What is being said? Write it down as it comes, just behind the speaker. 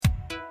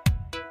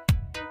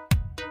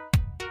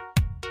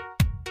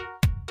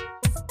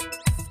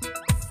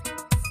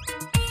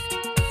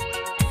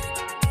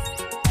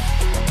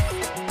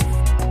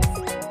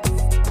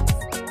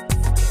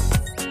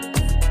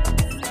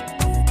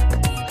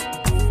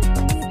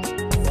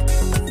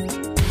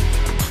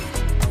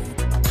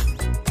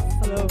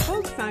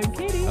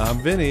I'm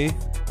Vinny,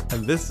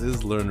 and this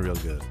is Learn Real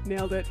Good.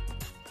 Nailed it.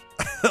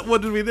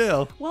 What did we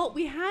nail? Well,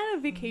 we had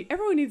a vacation.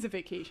 Everyone needs a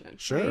vacation.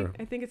 Sure. Right?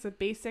 I think it's a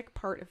basic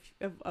part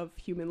of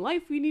human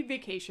life. We need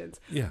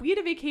vacations. Yeah. We had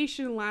a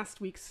vacation last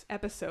week's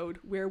episode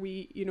where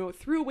we,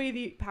 threw away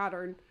the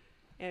pattern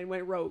and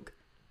went rogue.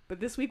 But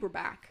this week we're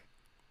back.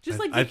 Just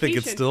like vacation. I think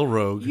it's still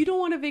rogue. You don't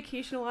want a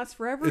vacation to last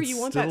forever. It's you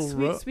want that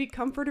still sweet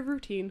comfort of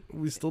routine.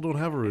 We still don't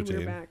have a And routine.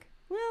 we're back.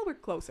 Well, we're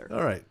closer.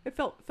 All right. It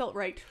felt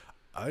right.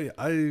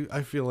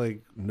 I feel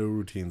like no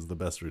routine's the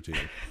best routine.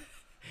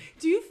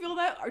 Do you feel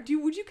that? Or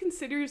would you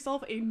consider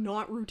yourself a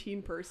not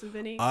routine person,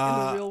 Vinny, in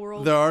the real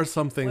world? There are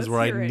some things where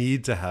I hear it.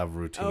 need to have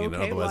routine,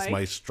 Okay, otherwise like?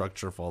 my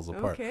structure falls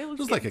apart. Okay, let's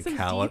just get like a some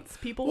calendar.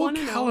 deets. People want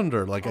to know.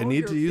 Calendar. Like I Oh,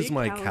 need you're to a use big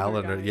my calendar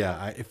calendar. guy,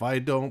 Yeah, if I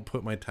don't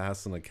put my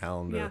tasks in a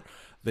calendar,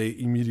 they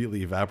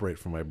immediately evaporate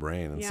from my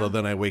brain. And so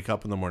then I wake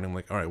up in the morning, I'm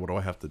like, all right, what do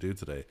I have to do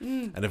today?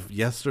 And if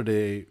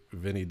yesterday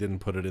Vinny didn't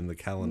put it in the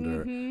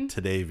calendar,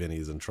 today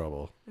Vinny's in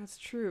trouble. That's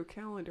true.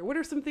 Calendar. What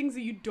are some things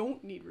that you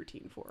don't need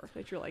routine for?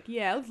 That you're like,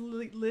 yeah, let's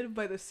live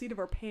by the seat of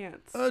our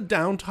pants.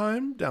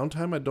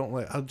 Downtime. I don't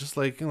like. I'll just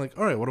like,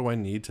 all right, what do I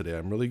need today?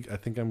 I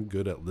think I'm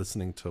good at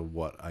listening to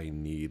what I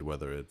need,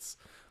 whether it's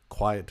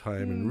quiet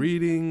time and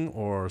reading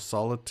or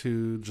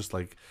solitude, just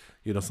like,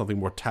 something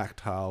more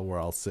tactile where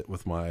I'll sit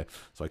with so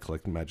I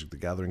collect Magic the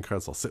Gathering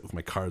cards. I'll sit with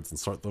my cards and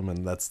sort them.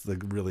 And that's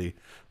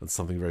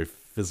something very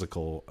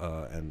physical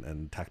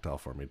and tactile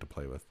for me to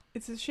play with.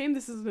 It's a shame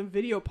this isn't a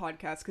video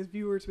podcast because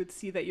viewers would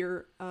see that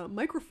your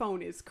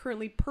microphone is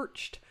currently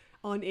perched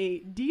on a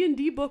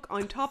D&D book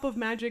on top of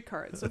Magic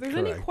cards. So if there's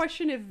any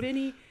question if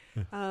Vinny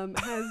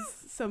has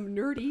some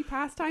nerdy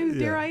pastimes,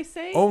 dare I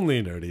say?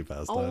 Only nerdy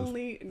pastimes.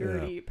 Only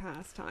nerdy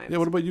pastimes. Yeah,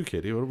 what about you,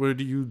 Katie? What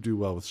do you do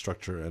well with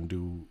structure and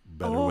do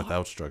better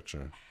without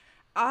structure?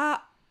 I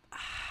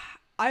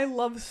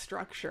love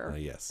structure.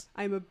 Yes.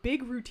 I'm a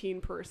big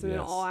routine person in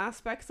all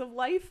aspects of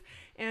life.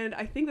 And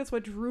I think that's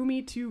what drew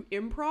me to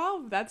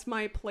improv. That's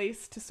my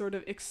place to sort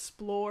of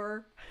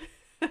explore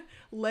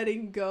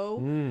letting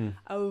go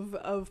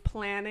of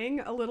planning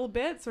a little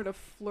bit, sort of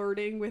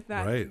flirting with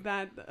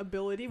that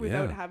ability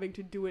without having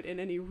to do it in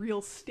any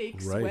real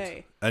stakes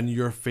way. And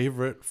your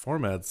favorite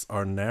formats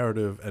are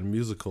narrative and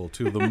musical,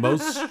 two of the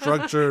most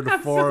structured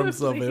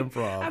forms of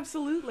improv.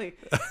 Absolutely.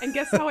 And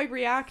guess how I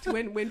react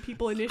when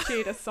people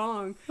initiate a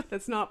song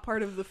that's not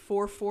part of the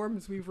 4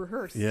 forms we've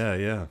rehearsed?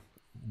 Yeah.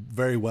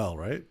 Very well,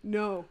 right?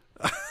 No.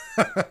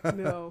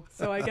 No.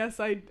 So I guess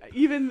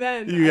even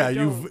then. Yeah,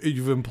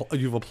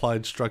 you've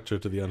applied structure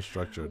to the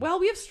unstructured. Well,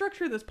 we have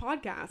structure this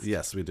podcast.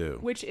 Yes, we do.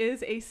 Which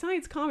is a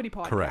science comedy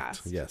podcast.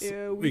 Correct. Yes.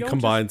 We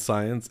combine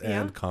science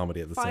and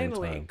comedy at the same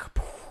time.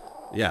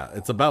 Yeah,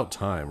 it's about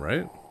time,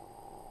 right?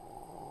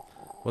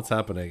 What's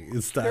happening?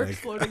 It's static. They're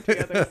exploding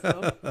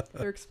together.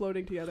 They're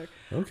exploding together.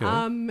 Okay.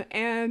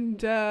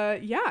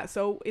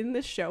 So in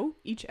this show,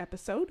 each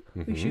episode,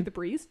 we shoot the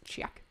breeze.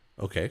 Check.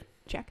 Okay.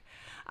 Check.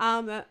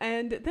 And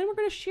then we're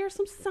going to share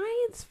some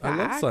science facts. I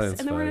love science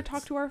and then we're going facts. to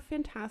talk to our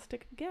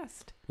fantastic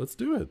guest. Let's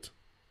do it.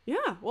 Yeah.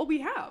 Well,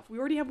 we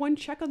already have one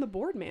check on the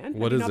board, man.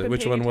 What is it?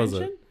 Which one was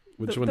it?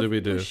 Which one did we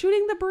do?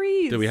 Shooting the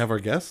breeze. Did we have our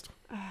guest?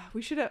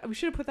 We should have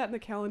put that in the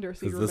calendar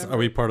so you remember. Are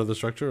we part of the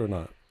structure or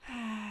not?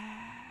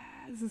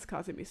 This is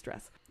causing me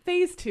stress.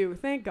 Phase 2,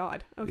 thank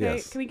God. Okay,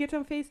 Yes. Can we get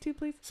to phase 2,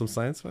 please? Some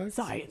science facts?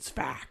 Science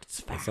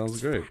facts. That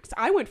sounds great. Facts.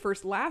 I went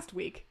first last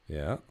week,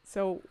 Yeah.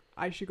 so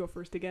I should go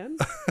first again.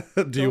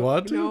 Do you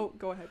want to? No,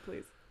 go ahead,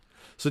 please.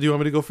 So do you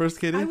want me to go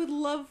first, Katie? I would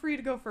love for you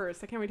to go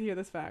first. I can't wait to hear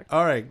this fact.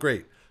 All right,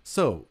 great.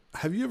 So,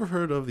 have you ever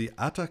heard of the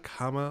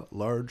Atacama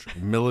Large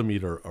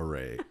Millimeter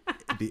Array?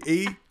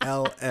 The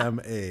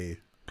ALMA.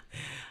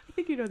 I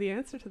think you know the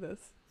answer to this.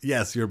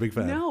 Yes, you're a big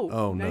fan. No.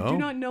 Oh, no? I do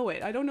not know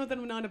it. I don't know that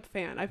I'm not a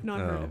fan. I've not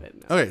heard of it.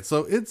 No. Okay, so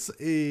it's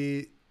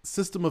a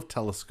system of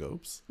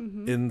telescopes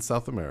in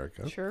South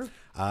America. Sure.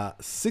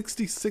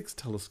 66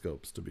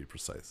 telescopes to be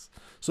precise.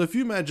 So if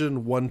you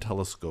imagine one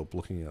telescope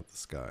looking at the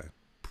sky,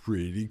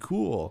 pretty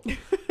cool.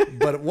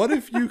 But what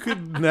if you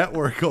could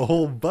network a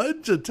whole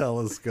bunch of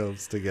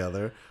telescopes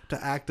together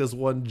to act as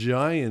one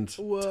giant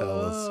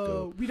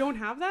telescope? We don't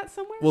have that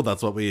somewhere? Well,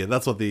 that's what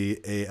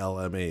the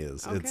ALMA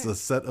is. Okay. It's a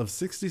set of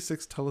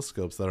 66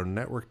 telescopes that are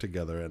networked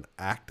together and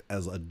act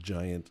as a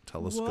giant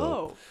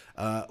telescope.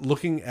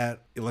 Looking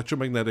at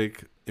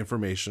electromagnetic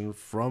information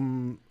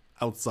from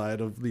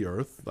outside of the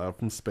Earth,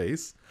 from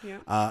space,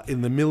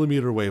 in the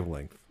millimeter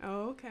wavelength.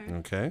 Oh, okay.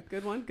 Okay.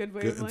 Good one. Good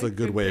wavelength. It's a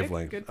good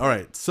wavelength. All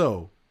right.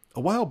 So a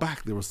while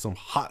back, there was some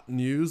hot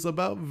news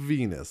about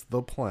Venus,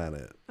 the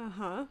planet.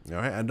 Uh-huh. All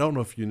right. I don't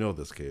know if you know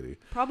this, Katie.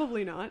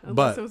 Probably not,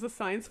 unless it was a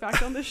science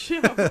fact on this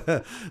show.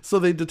 So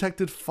they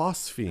detected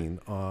phosphine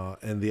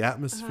in the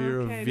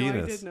atmosphere of Venus.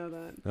 No, I did know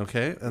that.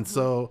 Okay. And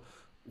so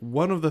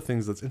one of the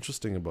things that's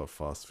interesting about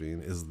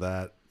phosphine is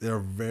that there are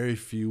very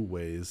few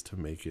ways to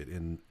make it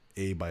in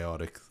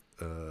abiotic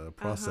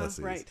processes.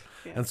 Right.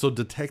 Yeah. And so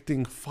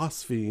detecting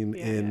phosphine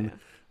in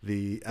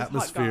the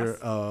atmosphere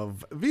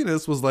of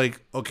Venus was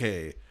like,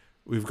 okay,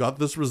 we've got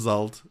this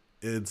result.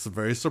 It's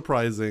very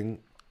surprising.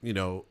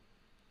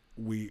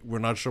 We're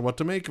not sure what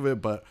to make of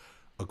it, but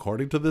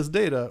according to this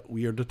data,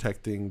 we are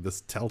detecting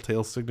this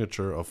telltale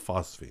signature of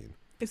phosphine.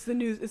 It's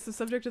the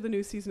subject of the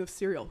new season of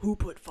Serial. Who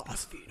put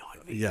phosphine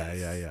on Venus?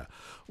 Yeah.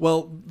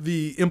 Well,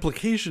 the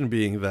implication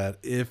being that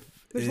if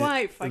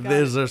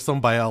there's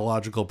some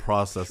biological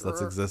process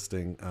that's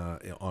existing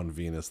on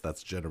Venus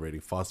that's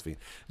generating phosphine.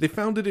 They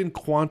found it in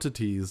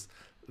quantities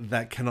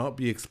that cannot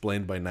be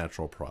explained by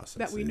natural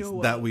processes.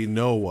 That we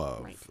know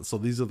of. Right. So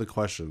these are the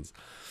questions.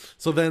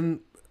 So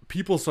then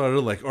people started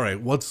like, all right,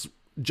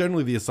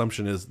 generally the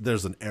assumption is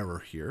there's an error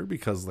here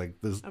because like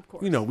there's,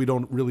 we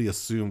don't really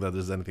assume that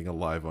there's anything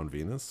alive on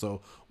Venus.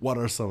 So what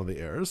are some of the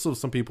errors? So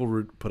some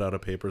people put out a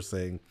paper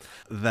saying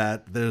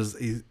that there's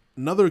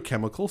another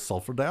chemical,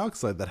 sulfur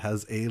dioxide, that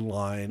has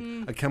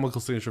a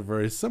chemical signature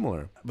very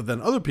similar. But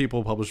then other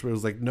people published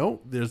papers like,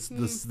 no, there's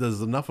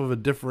enough of a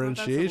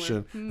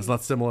differentiation. It's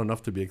not similar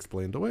enough to be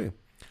explained away.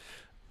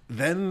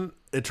 Then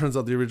it turns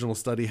out the original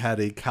study had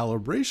a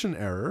calibration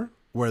error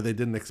where they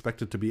didn't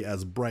expect it to be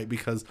as bright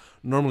because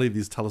normally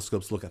these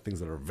telescopes look at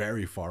things that are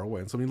very far away.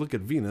 And so when you look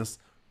at Venus,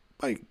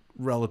 by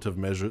relative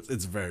measures,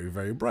 it's very,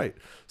 very bright.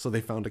 So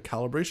they found a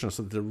calibration.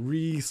 So to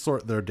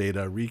resort their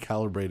data,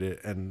 recalibrate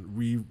it, and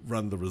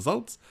rerun the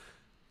results,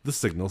 the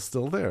signal's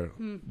still there.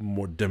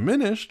 More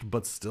diminished,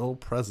 but still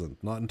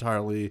present, not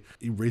entirely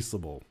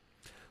erasable.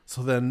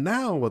 So then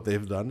now what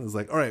they've done is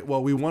like, all right,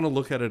 well, we want to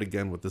look at it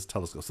again with this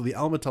telescope. So the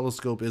ALMA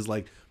telescope is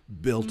like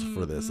built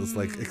for this. It's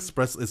like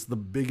it's the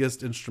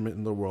biggest instrument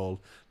in the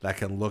world that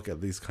can look at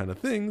these kind of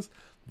things.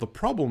 The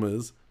problem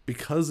is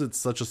because it's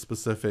such a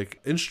specific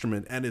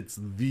instrument and it's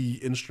the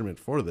instrument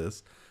for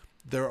this,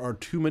 there are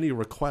too many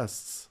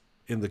requests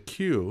in the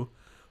queue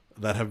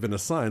that have been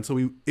assigned.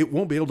 So it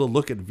won't be able to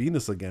look at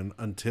Venus again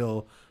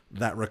until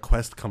that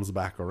request comes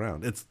back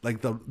around. It's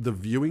like the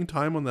viewing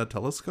time on that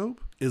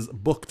telescope is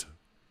booked.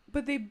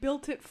 But they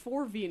built it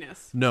for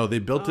Venus. No, they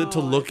built it to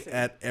look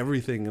at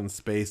everything in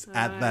space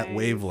at that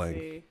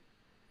wavelength.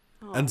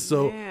 Oh, and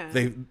so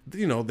man.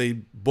 they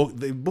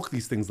book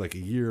these things like a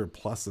year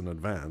plus in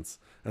advance.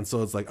 And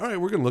so it's like, all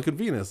right, we're going to look at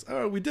Venus.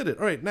 Oh, we did it.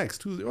 All right,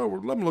 next.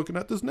 I'm looking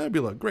at this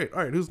nebula. Great.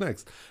 All right, who's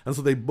next? And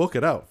so they book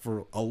it out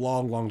for a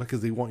long, long time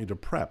because they want you to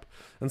prep.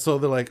 And so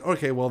they're like,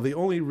 okay, well, the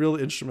only real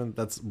instrument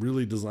that's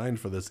really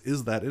designed for this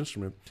is that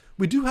instrument.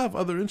 We do have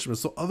other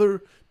instruments. So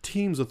other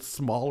teams with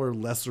smaller,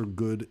 lesser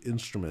good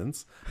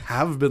instruments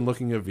have been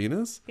looking at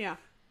Venus. Yeah.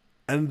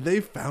 And they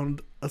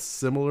found a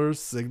similar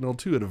signal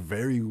too at a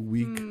very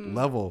weak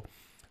level.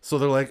 So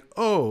they're like,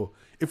 oh,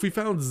 if we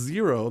found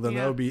 0, then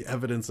that would be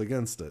evidence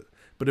against it.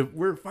 But if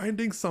we're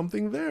finding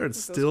something there,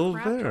 it's still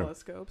there.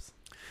 Telescopes.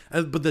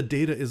 But the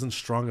data isn't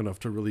strong enough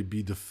to really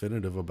be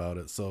definitive about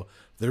it. So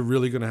they're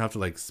really going to have to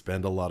like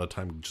spend a lot of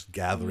time just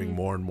gathering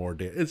more and more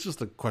data. It's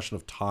just a question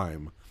of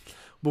time.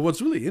 But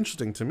what's really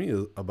interesting to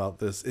me about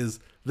this is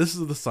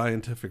the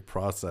scientific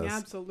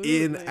process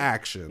in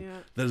action. Yeah.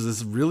 There's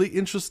this really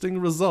interesting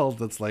result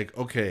that's like,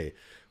 okay,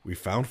 we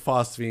found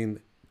phosphine.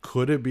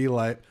 Could it be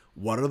light?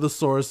 What are the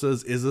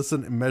sources? Is this a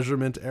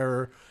measurement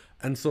error?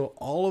 And so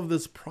all of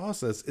this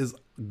process is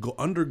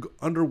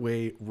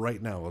underway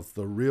right now. It's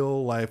the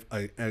real life.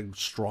 A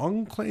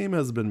strong claim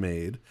has been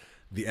made.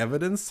 The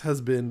evidence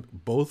has been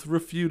both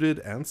refuted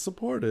and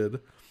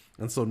supported.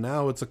 And so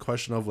now it's a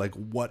question of like,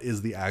 what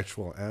is the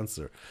actual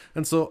answer?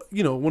 And so,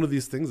 one of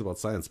these things about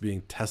science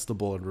being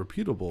testable and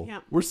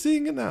repeatable, we're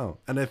seeing it now.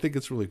 And I think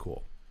it's really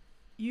cool.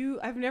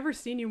 I've never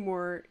seen you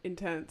more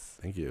intense.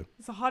 Thank you.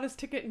 It's the hottest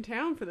ticket in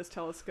town for this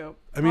telescope.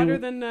 Hotter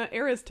than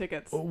Era's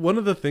tickets. One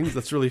of the things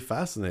that's really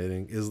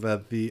fascinating is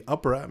that the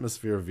upper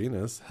atmosphere of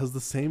Venus has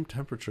the same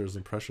temperatures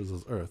and pressures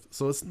as Earth.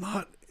 So it's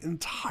not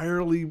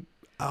entirely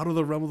out of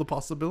the realm of the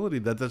possibility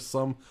that there's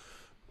some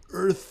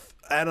Earth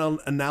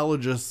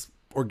analogous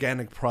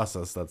organic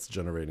process that's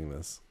generating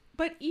this.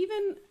 But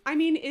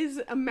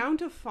is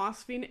amount of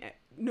phosphine,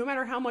 no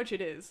matter how much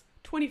it is,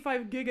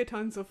 25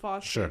 gigatons of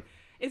phosphine. Sure.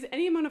 Is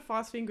any amount of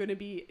phosphine going to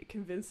be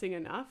convincing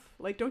enough?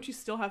 Like, don't you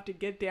still have to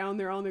get down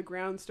there on the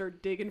ground,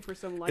 start digging for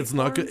some life? It's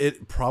not good.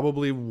 It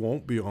probably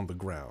won't be on the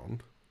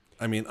ground.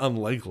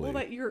 Unlikely. Well,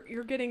 that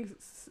you're getting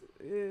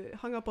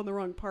hung up on the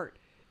wrong part.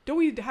 Don't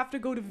we have to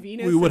go to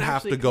Venus? We would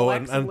have to go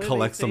and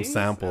collect some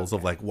samples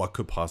of like what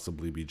could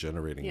possibly be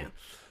generating it.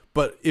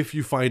 But if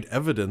you find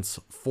evidence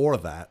for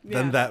that,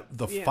 then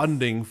the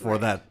funding for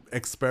that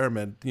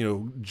experiment,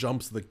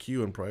 jumps the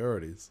queue in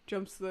priorities.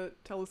 Jumps the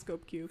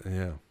telescope queue.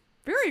 Yeah.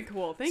 Very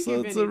cool. Thank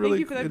you, Vinny. Thank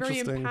you for that very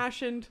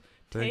impassioned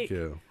take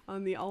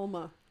on the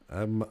Alma.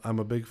 I'm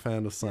a big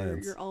fan of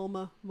science. Your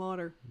Alma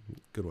mater.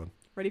 Good one.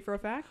 Ready for a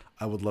fact?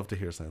 I would love to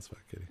hear a science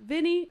fact, Katie.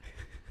 Vinny,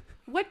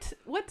 what's...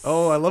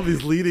 Oh, I love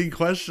these leading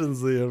questions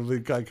that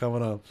we've got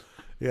coming up.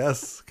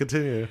 Yes,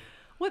 continue.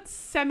 What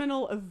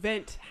seminal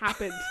event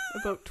happened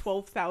about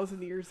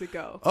 12,000 years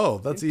ago? Oh,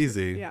 that's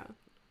easy. Yeah.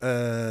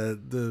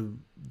 The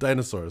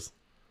dinosaurs.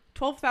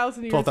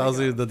 12,000 years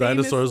ago. The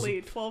dinosaurs.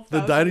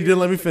 12,000 you didn't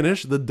let me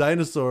finish. The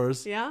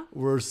dinosaurs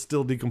were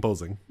still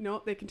decomposing.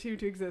 No, they continue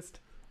to exist.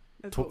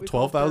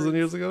 12,000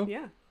 years ago?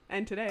 Yeah.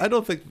 and today. I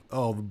don't think.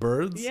 Oh, the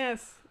birds.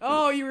 Yes.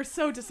 Oh, you were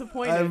so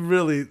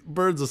disappointed.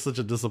 Birds are such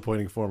a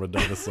disappointing form of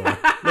dinosaur.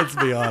 Let's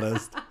be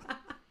honest.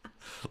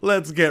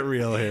 Let's get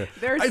real here.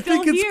 They're I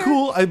still think it's here.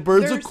 cool.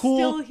 Birds They're are cool.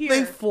 still here.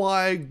 They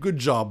fly. Good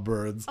job,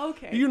 birds.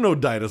 Okay. You know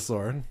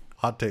dinosaur.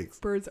 Hot takes.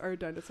 Birds are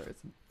dinosaurs.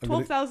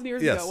 12,000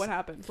 years ago, what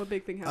happened? What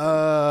big thing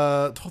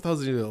happened?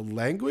 12,000 years ago.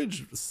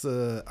 Language?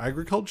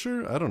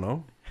 Agriculture? I don't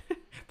know.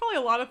 Probably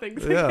a lot of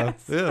things. Yeah,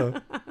 yeah.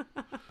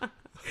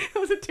 It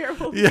was a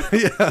terrible. Yeah.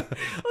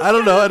 I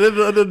don't know. I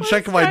didn't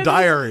check my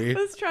diary.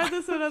 Let's try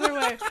this another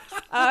way.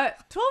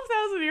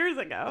 12,000 years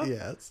ago.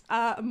 Yes.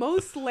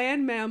 Most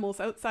land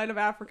mammals outside of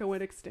Africa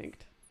went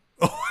extinct.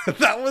 Oh,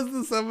 that was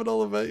the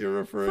seminal event you're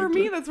referring to? For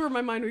me, that's where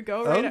my mind would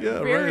go.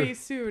 Very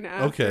soon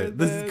after. Okay,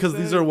 because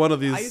these are one of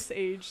these ice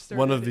age.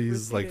 One of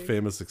these like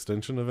famous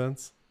extinction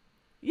events.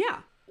 Yeah.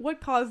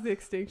 What caused the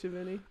extinction,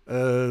 Vinny?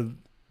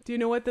 Do you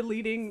know what the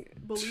leading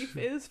belief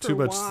is for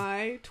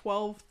why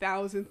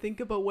 12,000? Think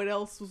about what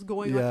else was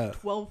going on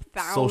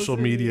 12,000 Social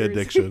media years.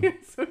 addiction.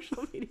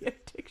 Social media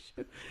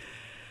addiction.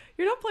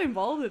 You're not playing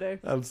ball today.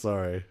 I'm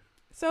sorry.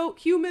 So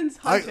humans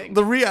hunting.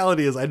 The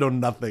reality is I know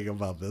nothing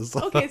about this.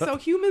 Okay, so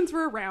humans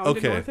were around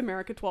in North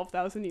America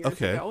 12,000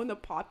 years ago, and the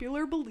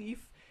popular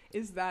belief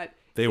is that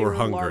they were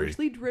hungry.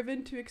 Largely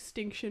driven to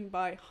extinction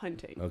by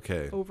hunting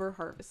over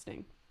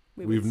harvesting.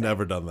 We've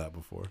never done that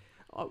before.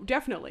 Oh,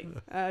 definitely.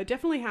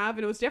 Definitely have,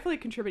 and it was definitely a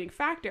contributing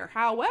factor.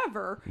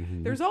 However,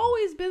 there's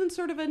always been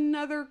sort of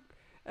another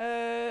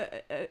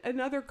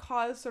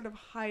cause sort of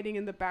hiding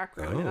in the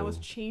background, and that was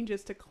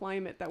changes to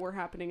climate that were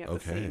happening at the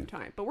same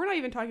time. But we're not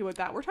even talking about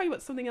that. We're talking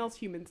about something else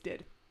humans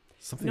did.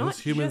 Something else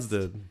humans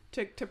did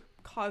to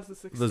cause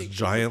this extinction. This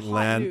giant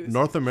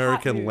North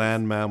American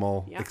land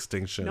mammal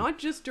extinction. Not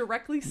just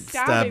directly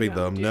stabbing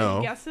them. Do you have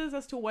no. guesses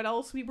as to what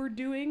else we were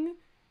doing?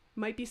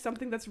 Might be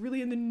something that's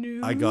really in the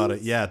news. I got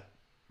it. Yeah.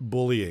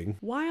 Bullying.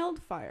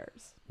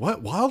 Wildfires.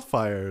 What?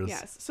 Wildfires?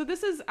 Yes. So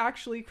this is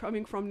actually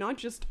coming from not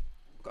just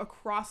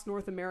across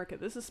North America.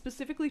 This is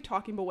specifically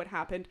talking about what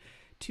happened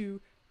to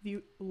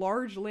the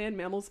large land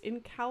mammals in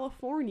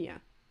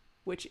California,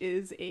 which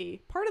is a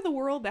part of the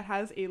world that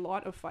has a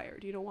lot of fire.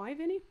 Do you know why,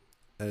 Vinny?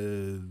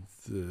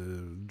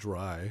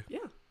 Dry.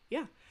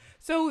 Yeah.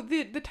 So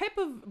the type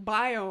of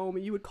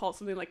biome you would call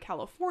something like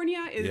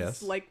California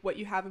is like what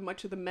you have in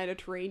much of the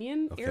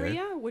Mediterranean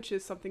area, which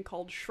is something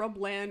called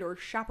shrubland or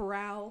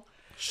chaparral.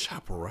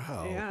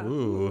 Chaparral. Yeah.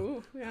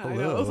 Ooh. Yeah, I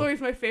know. It was always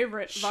my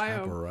favorite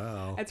biome.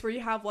 Chaparral. It's where you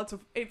have lots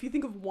of, if you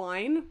think of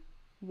wine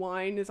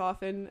is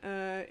often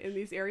in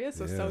these areas.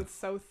 So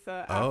South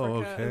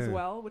Africa as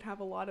well would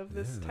have a lot of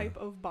this type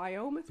of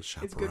biome.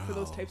 It's good for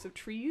those types of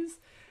trees.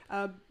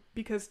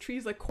 Because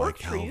trees like cork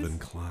trees. Calvin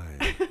Klein.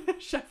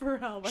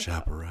 Chaparral.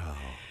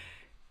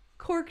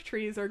 Cork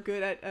trees are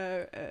good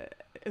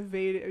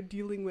at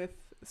dealing with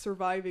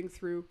surviving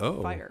through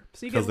fire.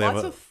 So you get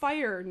lots of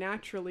fire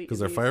naturally in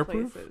these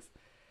places.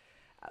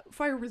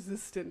 Fire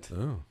resistant.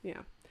 Oh.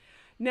 Yeah.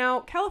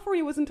 Now,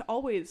 California wasn't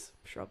always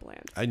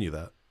shrubland. I knew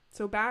that.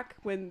 So back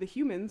when the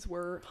humans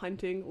were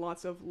hunting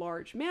lots of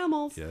large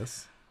mammals,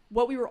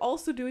 what we were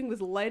also doing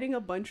was lighting a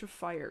bunch of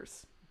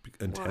fires.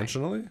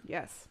 Intentionally? Why?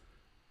 Yes.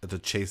 To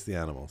chase the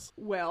animals.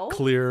 Well.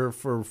 Clear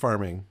for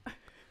farming.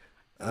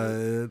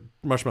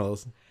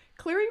 Marshmallows.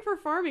 Clearing for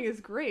farming is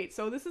great.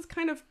 So this is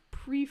kind of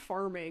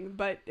pre-farming,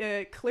 but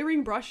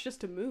clearing brush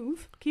just to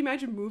move. Can you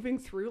imagine moving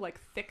through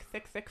like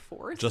thick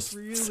forest? Just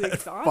really set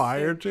exhausting.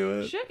 fire to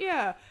it? Shit,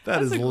 yeah.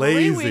 That's a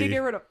lazy. Great way to get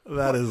rid of.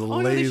 That is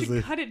lazy. No, they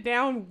should cut it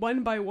down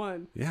one by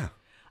one. Yeah.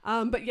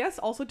 But yes,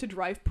 also to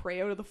drive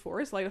prey out of the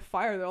forest, light a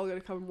fire, they're all going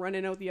to come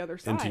running out the other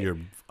side. Into your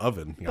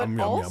oven. But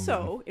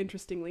also,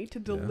 interestingly, to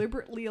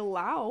deliberately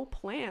allow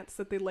plants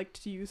that they like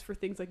to use for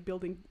things like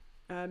building,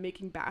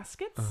 making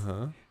baskets.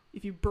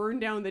 If you burn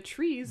down the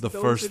trees, the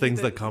first things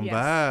that come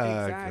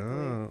back. Exactly.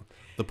 Oh,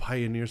 the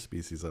pioneer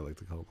species, I like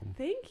to call them.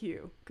 Thank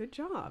you. Good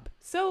job.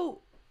 So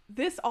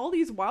all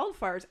these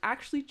wildfires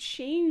actually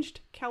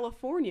changed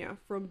California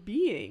from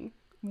being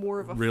more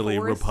of a really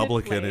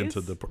Republican place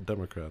into the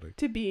Democratic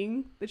to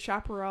being the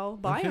chaparral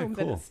biome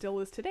that it still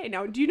is today.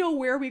 Now, do you know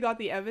where we got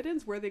the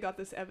evidence? Where they got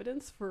this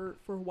evidence for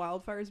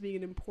wildfires being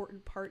an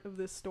important part of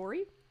this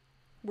story?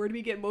 Where do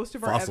we get most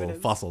of our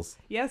evidence? Fossils.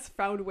 Yes,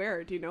 found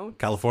where? Do you know?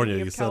 California,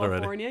 you said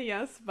already. California,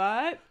 yes,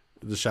 but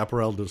the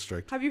Chaparral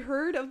District. Have you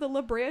heard of the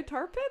La Brea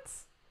tar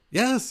pits?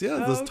 Yes,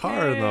 there's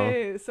tar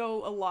though.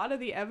 So a lot of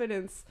the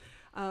evidence,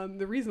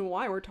 the reason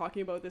why we're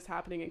talking about this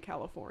happening in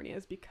California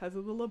is because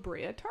of the La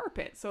Brea tar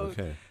pit.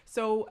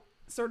 So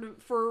sort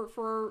of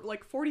for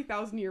like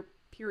 40,000 year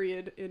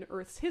period in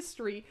Earth's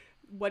history,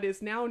 what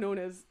is now known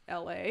as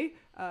LA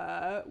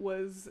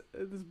was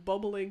this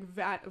bubbling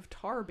vat of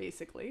tar,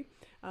 basically,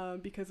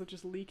 because of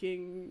just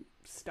leaking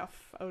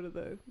stuff out of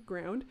the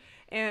ground,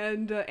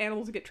 and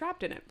animals get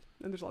trapped in it.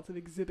 And there's lots of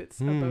exhibits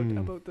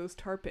about those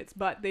tar pits,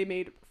 but they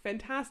made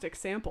fantastic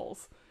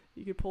samples.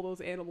 You could pull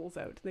those animals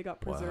out, and they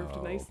got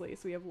preserved nicely.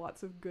 So we have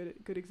lots of good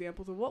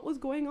examples of what was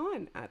going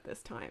on at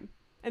this time.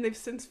 And they've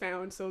since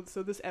found, so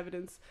this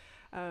evidence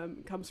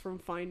comes from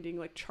finding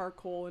like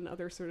charcoal and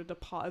other sort of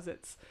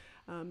deposits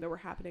that were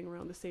happening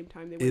around the same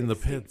time they were in the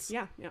pits.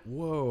 Yeah.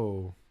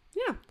 Whoa.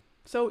 Yeah.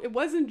 So it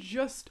wasn't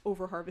just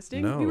over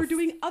harvesting. No. We were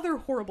doing other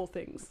horrible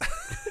things.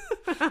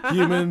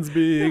 Humans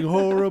being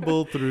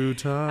horrible through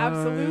time.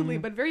 Absolutely,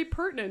 but very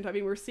pertinent. I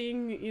mean, we're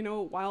seeing,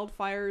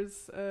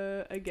 wildfires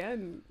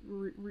again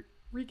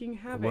wreaking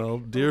havoc. Well,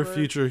 dear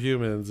future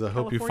humans, I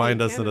hope you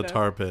find us in a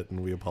tar pit,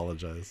 and we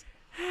apologize.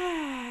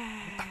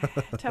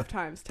 Tough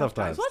times. Tough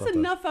Well, times. that's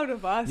enough out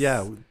of us.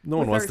 Yeah, no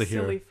one wants to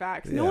hear silly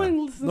facts. Yeah. No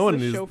one listens to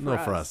the show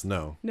for us.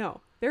 No.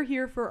 No, they're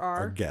here for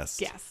our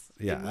guests.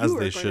 Yeah, and as you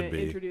they are should going to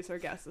be. Introduce our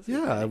guests this week.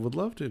 Yeah, I would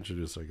love to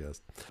introduce our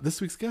guest.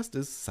 This week's guest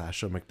is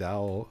Sasha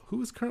McDowell,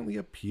 who is currently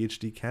a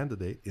PhD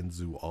candidate in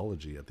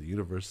zoology at the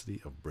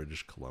University of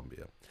British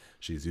Columbia.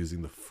 She's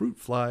using the fruit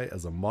fly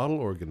as a model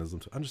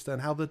organism to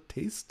understand how the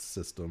taste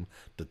system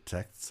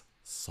detects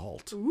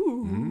salt.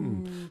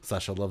 Ooh.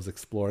 Sasha loves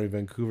exploring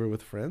Vancouver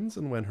with friends,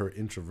 and when her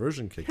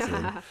introversion kicks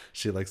in,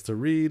 she likes to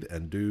read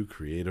and do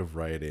creative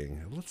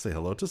writing. Let's say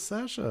hello to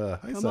Sasha.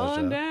 Hi, Come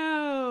Sasha. on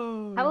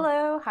down.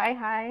 Hello.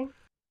 Hi.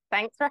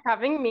 Thanks for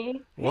having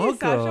me. Hey,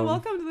 Sasha,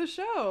 welcome to the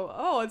show.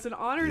 Oh, it's an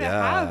honor to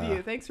have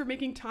you. Thanks for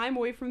making time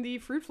away from the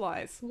fruit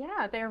flies.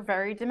 Yeah, they're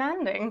very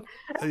demanding.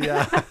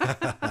 Yeah.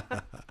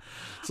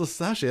 So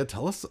Sasha,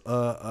 tell us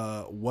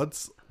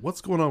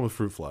what's going on with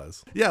fruit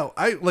flies. Yeah,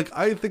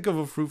 I think of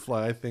a fruit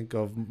fly, I think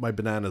of my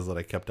bananas that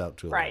I kept out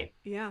too long. Right.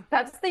 Yeah.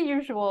 That's the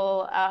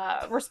usual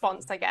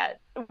response I get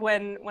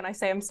when I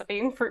say I'm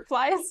studying fruit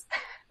flies.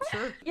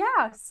 Sure.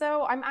 Yeah,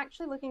 so I'm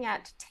actually looking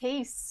at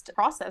taste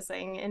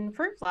processing in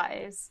fruit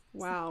flies.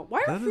 Wow.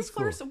 Why are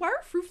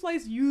fruit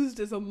flies used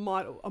as a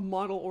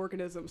model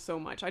organism so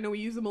much? I know we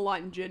use them a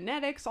lot in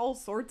genetics, all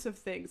sorts of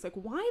things. Like,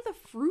 why the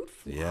fruit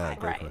fly? Yeah,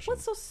 great question.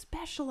 What's so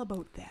special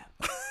about them?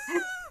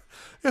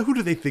 Yeah, who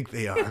do they think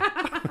they are?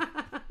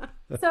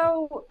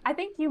 So I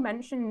think you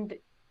mentioned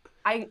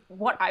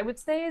what I would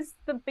say is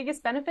the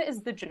biggest benefit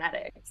is the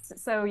genetics.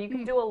 So you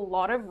can do a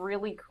lot of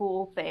really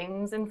cool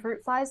things in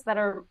fruit flies that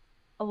are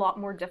a lot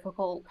more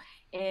difficult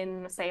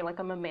in, say, like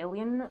a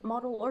mammalian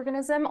model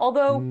organism.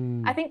 Although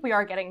I think we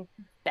are getting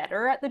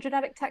better at the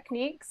genetic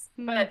techniques.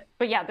 But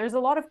yeah, there's a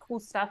lot of cool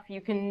stuff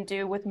you can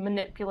do with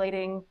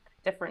manipulating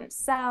different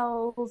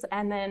cells,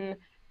 and then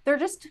they're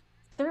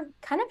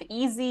kind of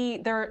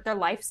easy. Their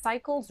life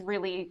cycle's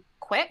really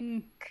quick.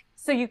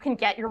 So you can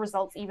get your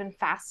results even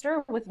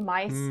faster. With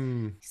mice,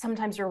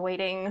 sometimes you're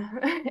waiting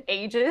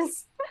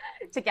ages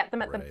to get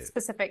them at the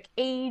specific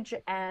age,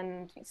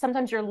 and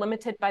sometimes you're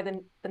limited by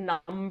the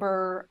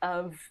number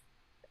of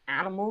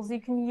animals you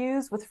can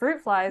use. With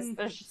fruit flies,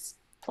 there's just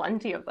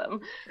plenty of them.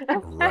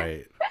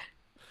 Right.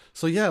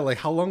 So yeah, like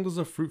how long does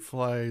a fruit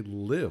fly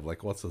live?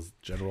 Like what's its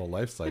general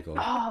life cycle?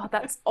 Oh,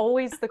 that's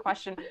always the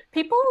question.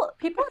 People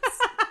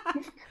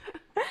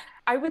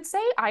I would say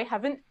I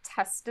haven't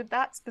tested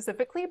that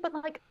specifically, but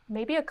like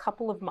maybe a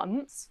couple of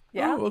months.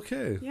 Yeah. Oh,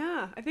 okay.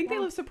 Yeah, I think they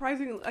live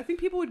surprisingly. I think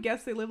people would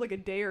guess they live like a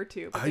day or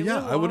two. But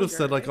Yeah, I would have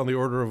said like on the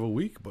order of a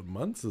week, but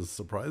months is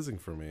surprising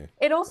for me.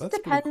 It also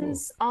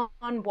depends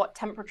on what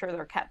temperature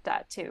they're kept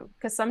at too,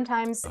 because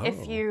sometimes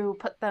if you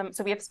put them,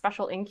 so we have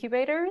special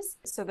incubators.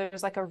 So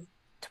there's like a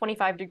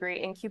 25-degree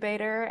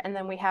incubator, and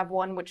then we have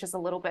one which is a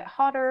little bit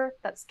hotter,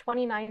 that's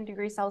 29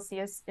 degrees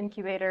Celsius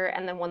incubator,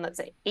 and then one that's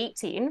at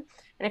 18. And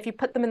if you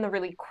put them in the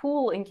really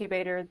cool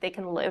incubator, they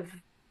can live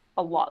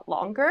a lot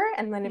longer.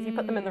 And then if you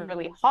put them in the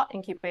really hot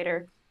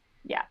incubator,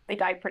 yeah, they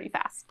die pretty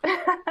fast.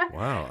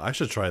 Wow, I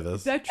should try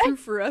this. Is that true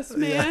for us,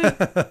 man?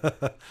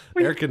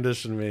 Air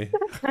condition me.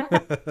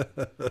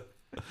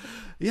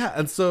 Yeah,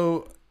 and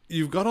so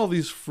you've got all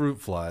these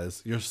fruit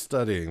flies, you're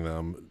studying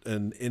them,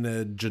 and in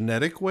a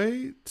genetic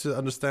way to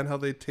understand how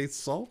they taste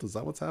salt? Is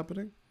that what's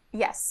happening?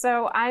 Yes,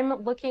 so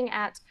I'm looking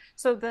at,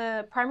 so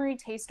the primary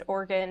taste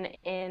organ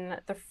in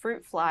the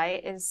fruit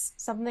fly is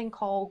something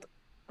called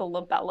the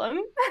labellum.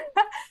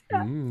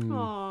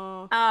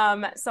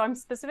 So I'm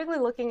specifically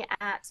looking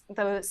at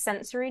the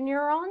sensory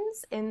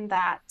neurons in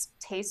that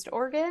taste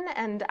organ,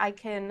 and I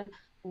can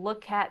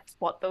look at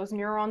what those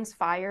neurons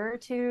fire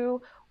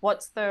to,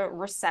 what's the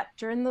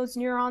receptor in those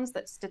neurons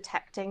that's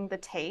detecting the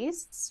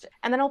taste.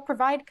 And then I'll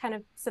provide kind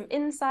of some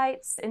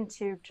insights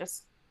into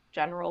just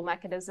general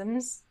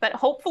mechanisms that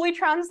hopefully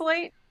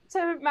translate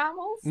to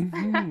mammals.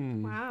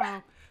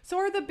 Wow. So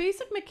are the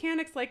basic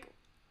mechanics like,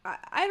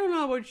 I don't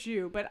know about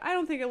you, but I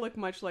don't think it looked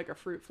much like a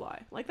fruit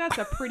fly. Like that's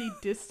a pretty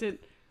distant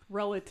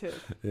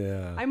relative.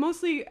 Yeah. I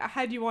mostly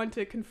had you on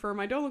to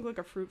confirm I don't look like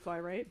a fruit fly,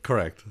 right?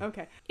 Correct.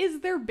 Okay. Is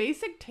their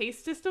basic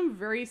taste system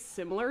very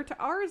similar to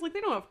ours? Like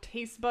they don't have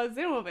taste buds,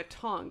 they don't have a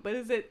tongue, but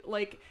is it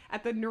like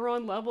at the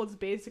neuron level it's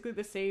basically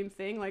the same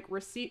thing? Like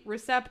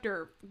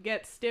receptor,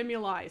 get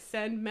stimuli,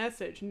 send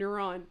message,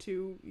 neuron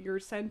to your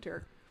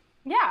center.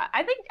 Yeah,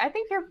 I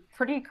think you're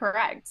pretty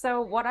correct.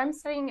 So what I'm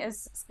studying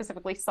is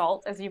specifically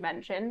salt, as you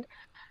mentioned.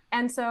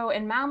 And so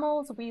in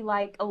mammals, we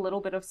like a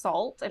little bit of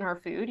salt in our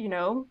food, you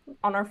know,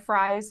 on our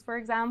fries, for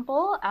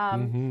example.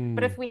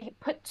 But if we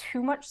put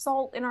too much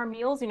salt in our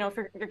meals, you know, if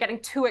you're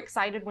getting too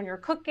excited when you're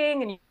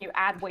cooking and you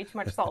add way too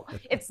much salt,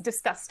 it's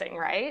disgusting,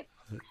 right?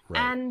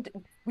 And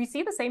We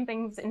see the same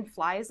things in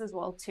flies as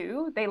well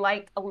too. They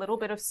like a little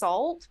bit of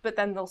salt, but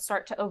then they'll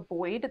start to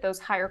avoid those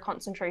higher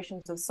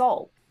concentrations of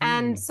salt.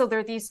 And so there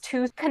are these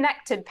two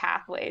connected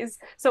pathways.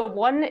 So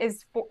one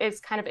is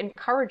kind of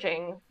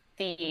encouraging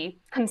the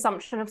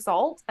consumption of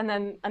salt, and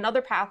then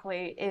another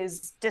pathway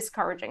is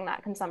discouraging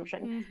that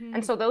consumption.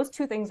 And so those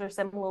two things are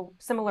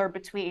similar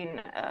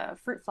between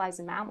fruit flies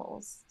and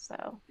mammals.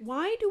 So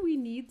why do we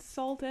need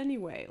salt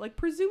anyway? Like,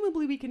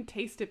 presumably we can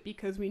taste it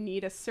because we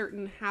need a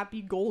certain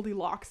happy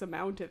Goldilocks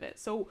amount of it.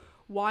 So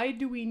why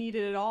do we need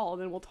it at all?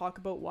 And then we'll talk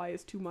about why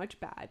is too much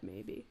bad,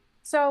 maybe.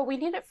 So we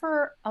need it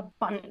for a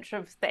bunch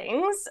of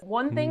things.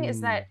 One thing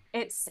is that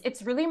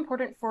it's really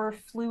important for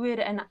fluid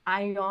and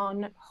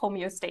ion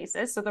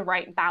homeostasis, so the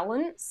right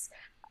balance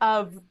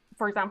of,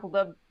 for example,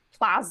 the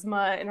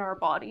plasma in our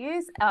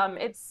bodies.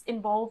 It's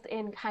involved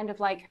in kind of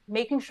like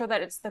making sure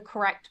that it's the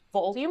correct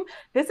volume.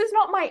 This is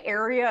not my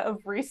area of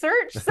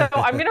research, so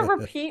I'm going to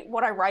repeat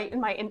what I write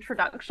in my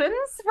introductions.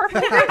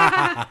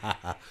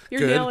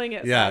 You're nailing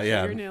it. Yeah, Sasha.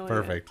 yeah, You're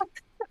nailing it.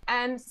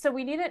 And so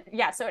we need it.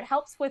 Yeah, so it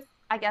helps with,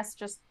 I guess,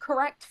 just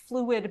correct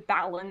fluid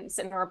balance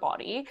in our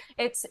body.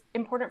 It's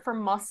important for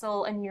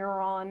muscle and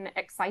neuron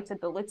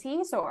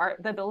excitability. So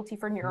the ability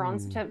for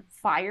neurons to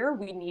fire,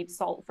 we need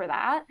salt for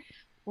that.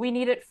 We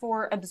need it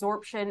for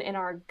absorption in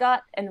our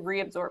gut and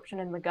reabsorption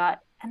in the gut.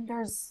 And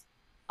there's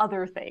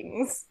other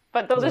things,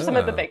 but those are some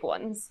of the big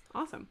ones.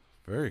 Awesome.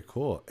 Very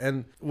cool.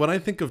 And when I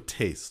think of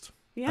taste,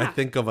 I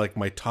think of like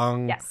my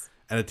tongue,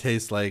 and it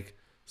tastes like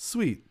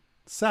sweet,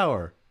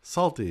 sour,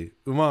 salty,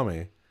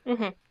 umami.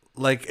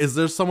 Like, is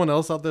there someone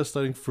else out there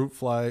studying fruit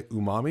fly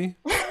umami?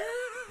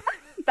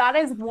 That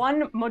is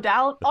one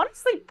modality.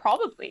 Honestly,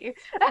 probably.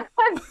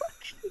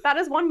 That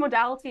is one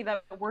modality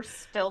that we're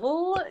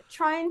still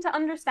trying to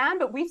understand,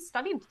 but we've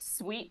studied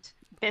sweet,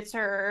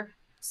 bitter,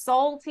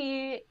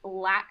 salty,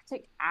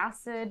 lactic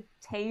acid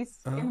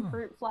taste in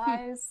fruit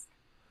flies.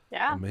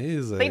 Yeah.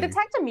 Amazing. They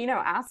detect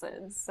amino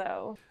acids,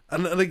 so.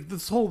 And like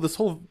this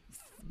whole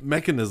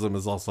mechanism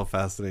is also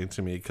fascinating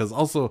to me, because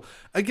also,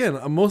 again,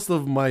 most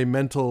of my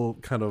mental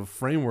kind of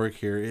framework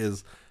here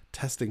is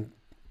testing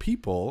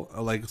people.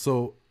 Like,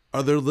 so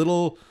are there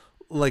little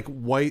like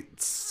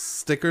white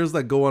stickers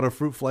that go on a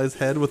fruit fly's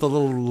head with a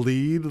little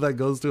lead that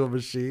goes to a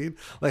machine?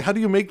 Like, how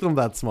do you make them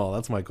that small?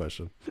 That's my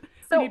question.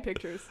 So, we need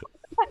pictures.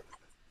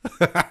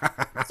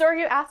 So are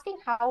you asking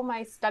how am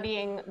I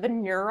studying the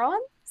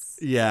neurons?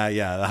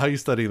 Yeah. How are you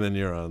studying the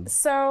neurons?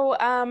 So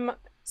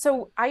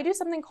I do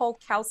something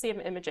called calcium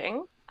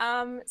imaging.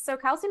 So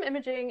calcium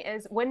imaging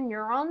is when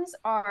neurons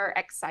are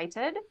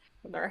excited,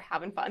 they're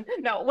having fun.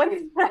 No,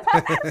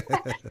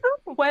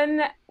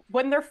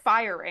 when they're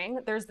firing,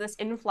 there's this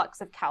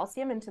influx of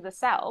calcium into the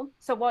cell.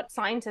 So what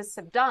scientists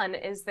have done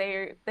is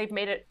they've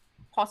made it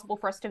possible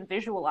for us to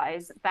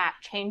visualize that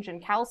change in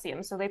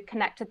calcium. So they've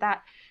connected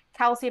that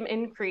calcium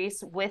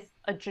increase with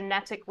a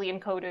genetically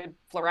encoded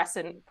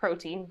fluorescent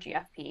protein,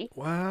 GFP.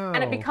 Wow.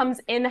 And it becomes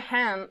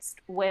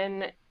enhanced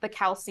when the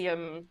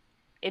calcium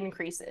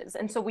increases.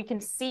 And so we can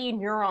see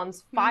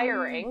neurons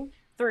firing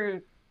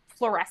through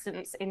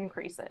fluorescence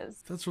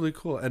increases. That's really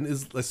cool. And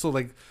so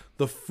like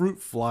the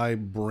fruit fly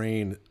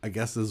brain, I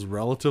guess, is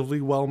relatively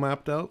well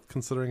mapped out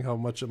considering how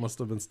much it must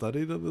have been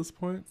studied at this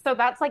point. So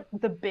that's like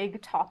the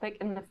big topic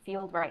in the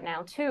field right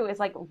now too, is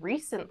like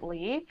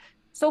recently,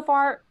 so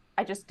far,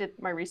 I just did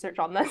my research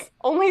on this,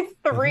 only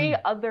 3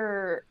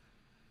 other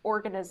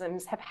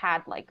organisms have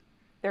had like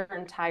their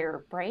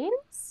entire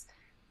brains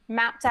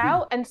mapped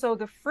out. And so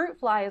the fruit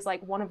fly is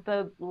like one of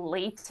the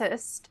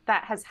latest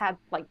that has had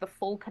like the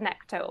full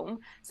connectome.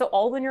 So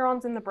all the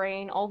neurons in the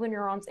brain, all the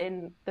neurons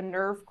in the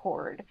nerve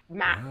cord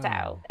mapped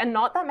out. And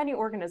not that many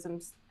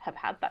organisms have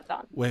had that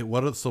done. Wait,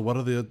 what are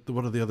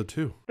the other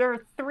 2? There are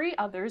 3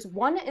 others.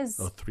 One is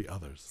 3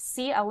 others.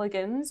 C.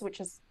 elegans,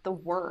 which is the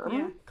worm.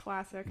 Yeah,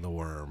 classic. The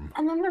worm.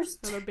 And then there's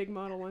another big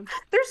model one.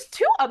 There's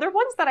 2 other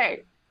ones that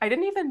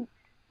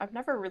I've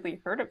never really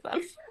heard of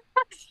them.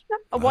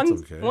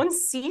 One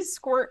sea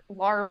squirt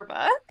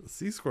larva.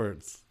 Sea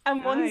squirts.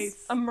 And one's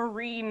a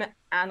marine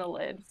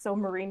annelid, so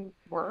marine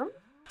worm.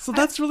 So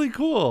that's really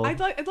cool. I'd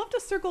love to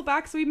circle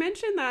back. So we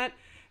mentioned that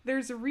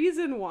there's a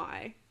reason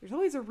why. There's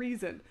always a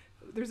reason.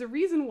 There's a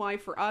reason why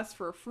for us,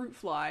 for a fruit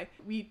fly,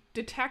 we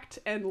detect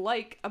and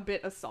like a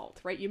bit of salt,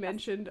 right? You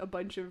mentioned a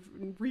bunch of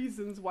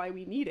reasons why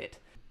we need it.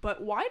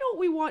 But why don't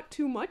we want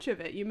too much of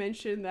it? You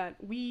mentioned that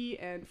we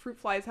and fruit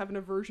flies have an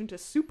aversion to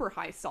super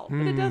high salt,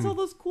 but it does all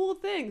those cool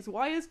things.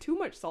 Why is too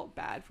much salt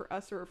bad for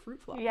us or a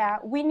fruit fly? Yeah,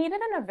 we need it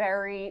in a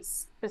very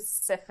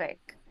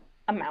specific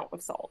amount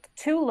of salt.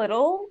 Too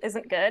little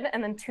isn't good,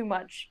 and then too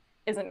much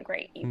isn't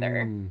great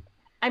either.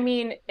 I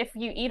mean, if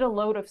you eat a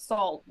load of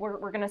salt,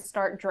 we're going to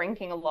start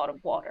drinking a lot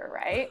of water,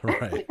 right?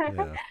 Right,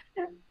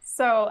 yeah.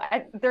 So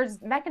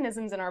there's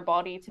mechanisms in our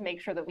body to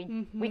make sure that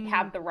we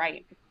have the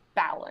right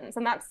balance,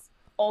 and that's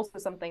also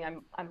something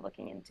I'm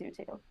looking into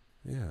too.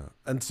 Yeah.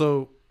 And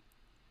so,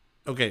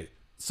 okay,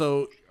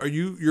 so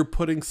you're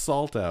putting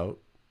salt out,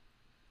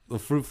 the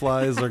fruit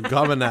flies are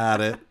gumming at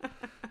it,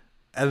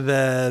 and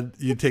then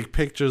you take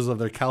pictures of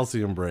their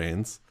calcium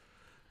brains,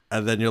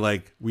 and then you're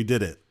like, we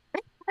did it.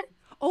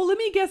 Oh, let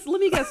me guess.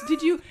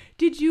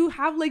 Did you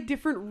have like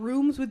different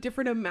rooms with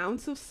different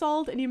amounts of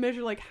salt, and you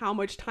measure like how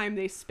much time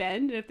they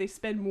spend, and if they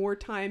spend more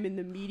time in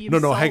the medium? No,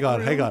 salt hang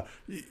on.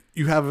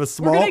 You have a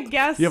small. We're gonna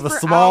guess You have for a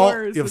small.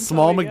 hours You have until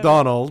small we get it.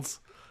 McDonald's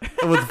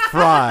with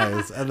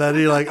fries, and then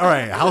you're like, all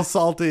right, how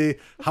salty?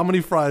 How many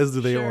fries do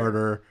they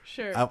order?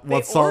 Sure. What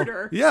They salt?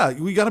 order. Yeah,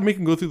 we got to make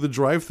them go through the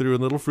drive-through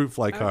in little fruit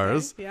fly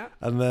cars. Yeah.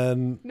 And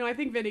then No, I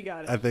think Vinny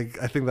got it. I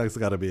think that's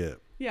got to be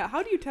it. Yeah.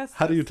 How do you test?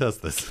 How do you this?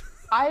 test this?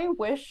 I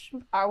wish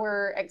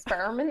our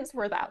experiments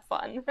were that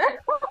fun.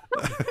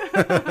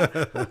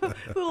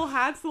 Little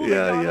hats, little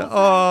Yeah. McDonald's hats.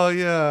 Oh,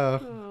 yeah.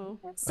 Oh.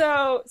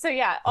 So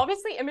yeah,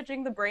 obviously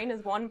imaging the brain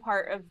is one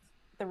part of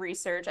the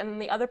research, and then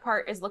the other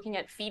part is looking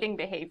at feeding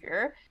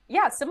behavior.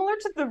 Yeah, similar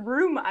to the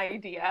room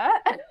idea,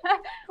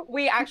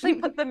 we actually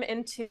put them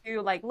into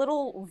like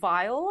little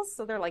vials,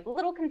 so they're like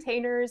little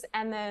containers,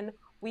 and then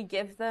we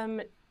give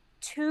them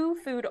 2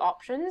 food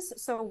options.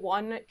 So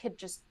one could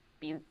just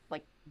be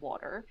like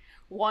water,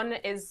 one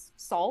is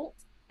salt,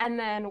 and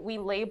then we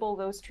label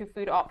those 2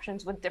 food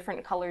options with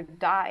different colored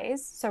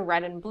dyes, so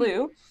red and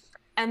blue,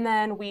 and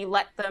then we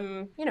let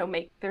them,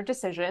 make their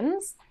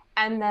decisions,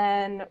 and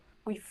then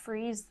we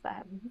freeze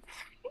them.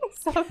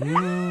 so that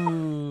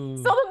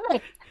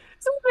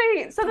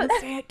Don't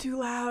say it too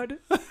loud.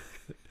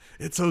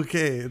 It's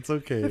okay.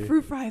 The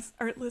fruit fries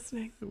aren't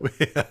listening.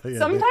 Yeah,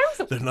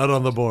 sometimes they're not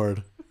on the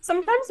board.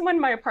 sometimes when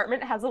my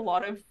apartment has a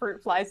lot of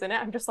fruit flies in it,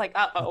 I'm just like,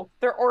 uh-oh,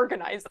 they're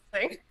organizing.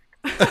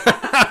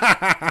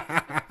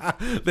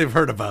 They've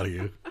heard about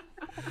you.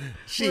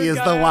 She We're is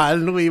the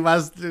one. We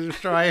must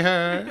destroy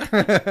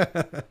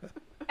her.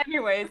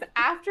 Anyways,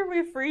 after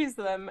we freeze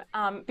them,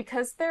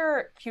 because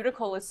their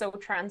cuticle is so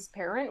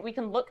transparent, we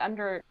can look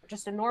under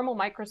just a normal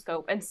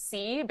microscope and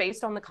see,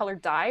 based on the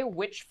colored dye,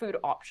 which food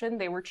option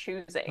they were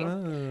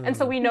choosing. And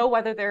so we know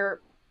whether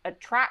they're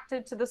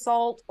attracted to the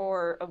salt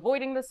or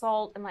avoiding the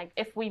salt, and like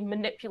if we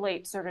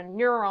manipulate certain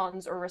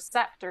neurons or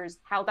receptors,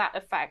 how that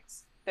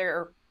affects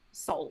their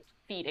salt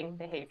feeding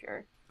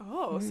behavior.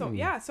 Oh, so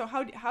yeah. So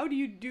how do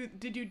you do?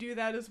 Did you do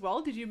that as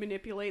well? Did you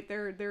manipulate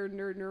their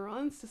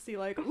neurons to see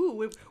like,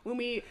 ooh, when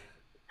we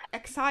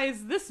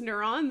excise this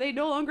neuron, they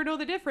no longer know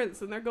the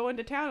difference and they're going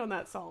to town on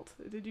that salt?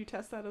 Did you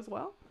test that as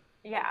well?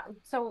 Yeah.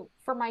 So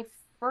for my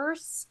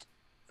first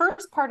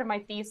part of my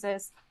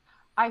thesis,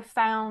 I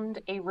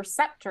found a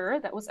receptor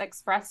that was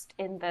expressed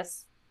in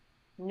this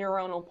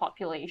neuronal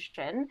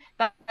population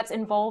that's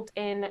involved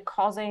in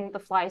causing the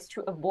flies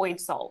to avoid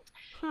salt.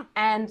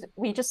 And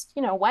we just,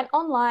 went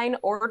online,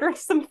 ordered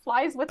some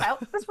flies without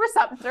this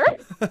receptor.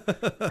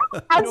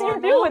 As you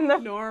do in the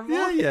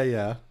normal.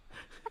 Yeah.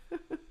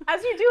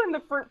 As you do in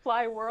the fruit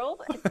fly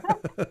world.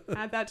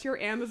 Add that to your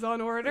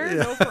Amazon order,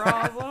 no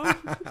problem.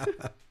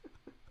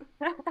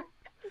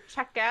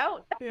 Check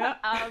out. Yeah.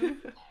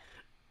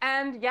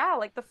 And yeah,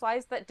 like the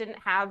flies that didn't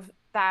have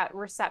that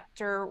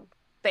receptor,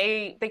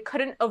 they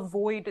couldn't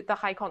avoid the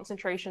high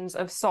concentrations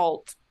of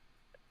salt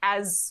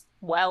as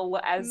well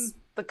as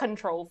the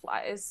control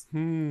flies.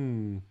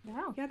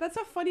 Yeah, that's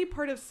a funny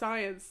part of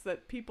science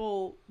that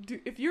people do.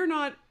 If you're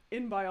not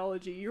in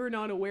biology, you're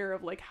not aware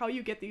of like how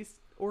you get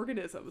these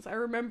organisms. I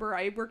remember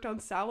I worked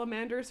on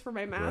salamanders for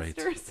my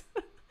master's.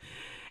 Right.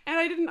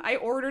 And I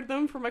ordered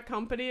them from a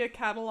company, a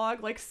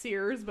catalog like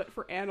Sears, but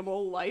for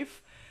animal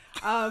life.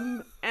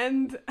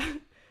 And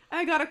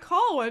I got a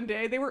call one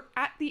day. They were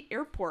at the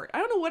airport. I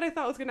don't know what I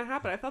thought was going to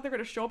happen. I thought they were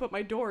going to show up at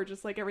my door,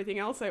 just like everything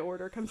else I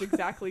order comes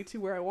exactly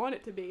to where I want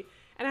it to be.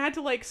 And I had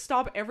to like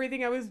stop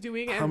everything I was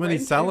doing. How many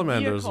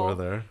salamanders were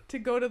there? To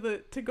go to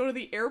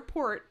the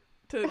airport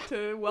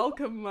to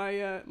welcome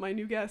my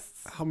new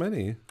guests. How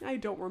many? I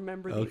don't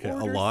remember the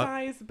order a lot?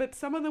 size, but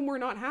some of them were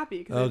not happy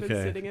because they've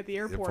been sitting at the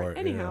airport.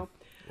 Anyhow.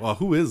 Yeah. Well,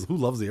 who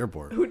loves the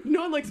airport?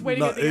 No one likes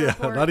waiting at the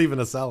airport. Not even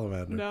a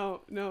salamander.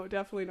 No,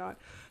 definitely not.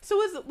 So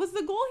was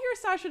the goal here,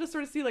 Sasha, to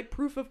sort of see like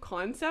proof of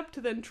concept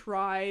to then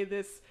try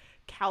this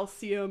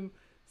calcium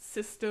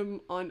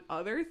system on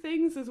other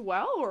things as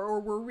well? Or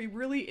were we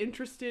really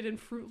interested in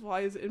fruit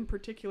flies in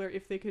particular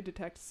if they could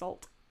detect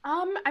salt?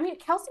 I mean,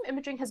 calcium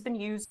imaging has been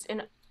used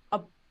in a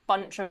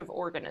bunch of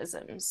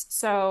organisms.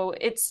 So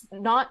it's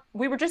not,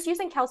 we were just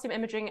using calcium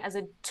imaging as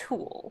a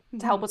tool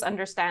to help us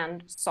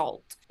understand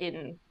salt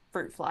in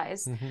fruit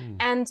flies.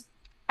 And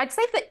I'd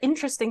say the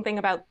interesting thing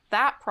about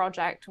that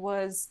project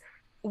was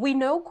we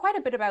know quite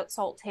a bit about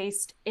salt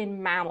taste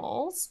in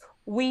mammals.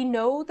 We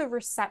know the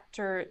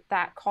receptor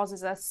that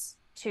causes us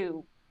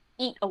to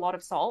eat a lot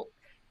of salt.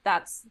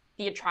 That's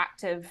the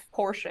attractive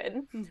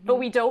portion. But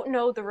we don't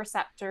know the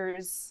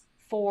receptors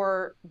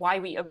for why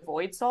we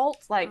avoid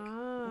salt. Like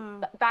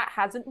that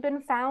hasn't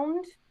been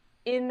found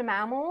in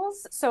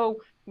mammals.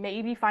 So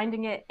maybe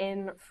finding it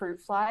in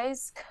fruit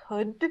flies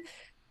could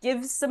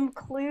give some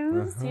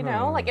clues,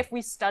 like if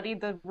we study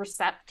the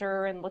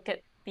receptor and look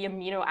at the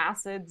amino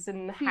acids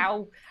and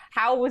how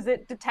was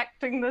it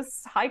detecting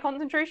this high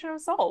concentration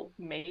of salt,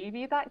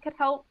 maybe that could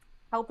help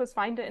us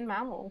find it in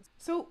mammals.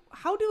 So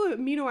how do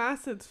amino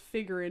acids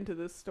figure into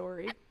this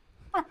story?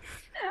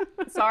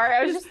 Sorry,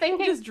 I was just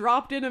thinking. Just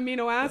dropped in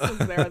amino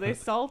acids there. Are they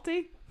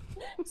salty?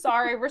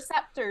 Sorry,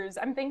 receptors.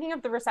 I'm thinking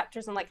of the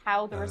receptors and like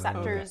how the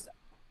receptors,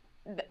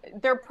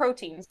 they're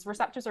proteins.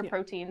 Receptors are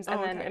proteins,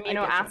 and then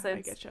amino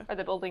acids are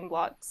the building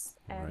blocks.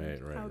 And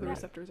how the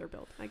receptors are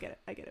built. I get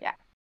it. Yeah.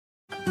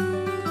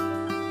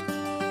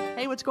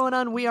 Hey, what's going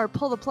on? We are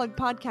Pull the Plug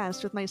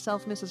Podcast with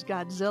myself, Mrs.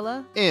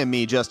 Godzilla. And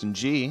me, Justin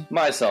G.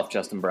 Myself,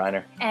 Justin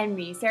Briner. And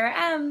me, Sarah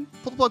M.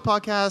 Pull the Plug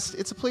Podcast,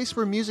 it's a place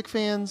where music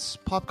fans,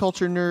 pop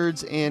culture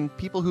nerds, and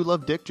people who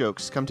love dick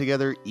jokes come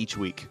together each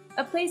week.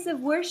 A place of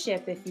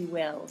worship, if you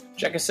will.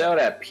 Check us out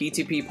at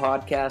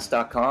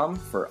ptppodcast.com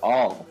for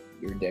all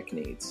your dick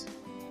needs.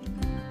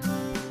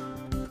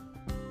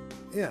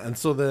 Yeah, and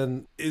so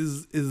then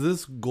is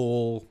this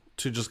goal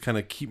to just kind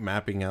of keep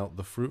mapping out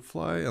the fruit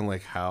fly and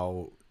like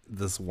how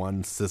this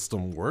one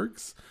system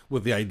works,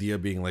 with the idea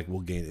being like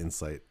we'll gain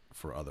insight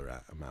for other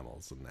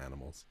mammals and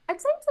animals? I'd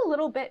say it's a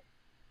little bit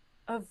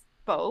of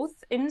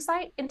both.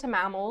 Insight into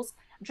mammals,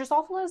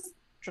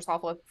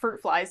 Drosophila,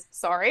 fruit flies,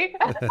 sorry.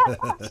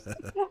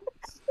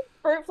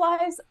 Fruit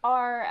flies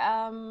are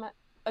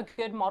a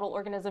good model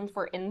organism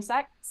for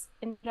insects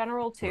in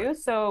general too. Right.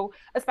 So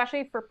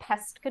especially for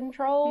pest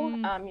control,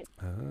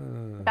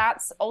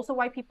 that's also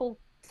why people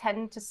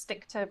tend to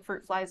stick to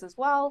fruit flies as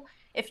well.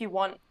 If you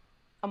want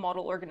a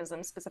model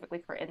organism specifically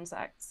for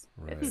insects,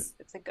 right,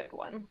 it's a good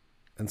one.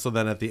 And so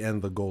then at the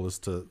end, the goal is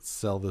to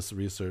sell this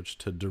research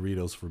to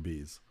Doritos for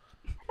bees.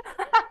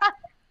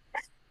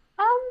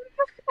 I'm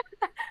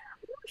not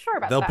sure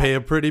about that. They'll pay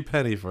a pretty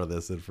penny for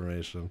this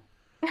information.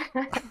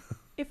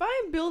 If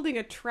I'm building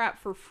a trap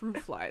for fruit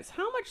flies,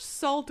 how much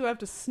salt do I have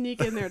to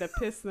sneak in there to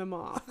piss them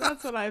off?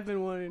 That's what I've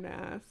been wanting to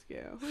ask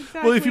you.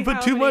 Exactly. Well, if you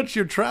put too much,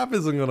 your trap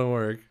isn't going to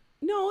work.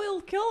 No,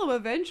 it'll kill them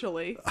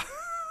eventually.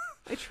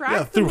 I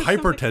trap through them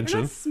hypertension.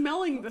 They're not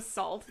smelling the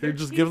salt. You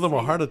just give them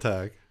a heart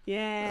attack.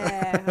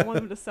 Yeah, I want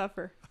them to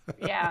suffer.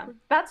 Yeah,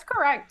 that's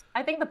correct.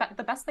 I think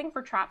the best thing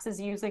for traps is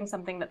using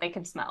something that they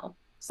can smell.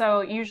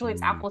 So usually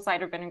it's apple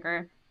cider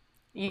vinegar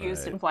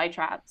used in fly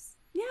traps.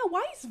 Yeah,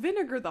 why is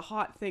vinegar the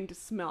hot thing to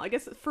smell? I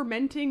guess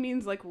fermenting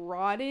means like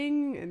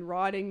rotting, and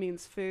rotting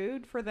means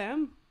food for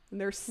them. And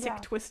their sick,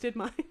 twisted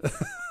minds.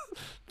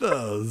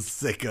 Those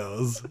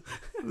sickos.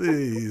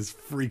 These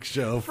freak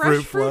show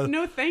Fresh fruit flies.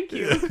 No, thank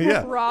you.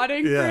 Yeah.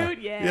 Rotting fruit,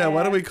 yeah. Yeah,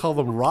 why don't we call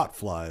them rot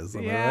flies?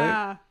 Am I right?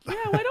 Yeah,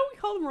 why don't we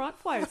call them rot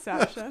flies,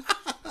 Sasha?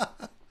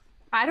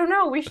 I don't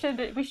know. We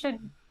should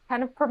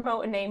kind of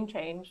promote a name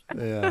change.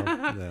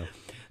 Yeah.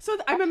 So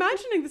I'm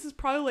imagining this is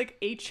probably like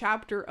a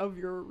chapter of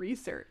your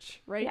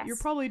research, right? Yes. You're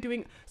probably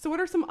doing... So what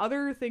are some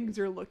other things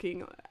you're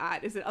looking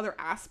at? Is it other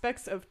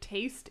aspects of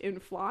taste in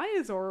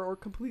flies or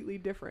completely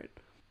different?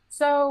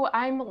 So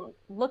I'm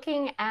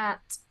looking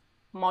at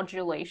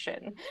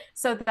modulation.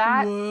 So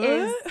that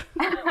is...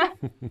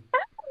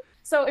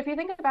 So if you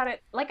think about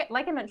it, like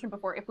I mentioned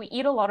before, if we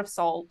eat a lot of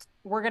salt,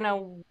 we're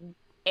going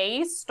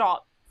to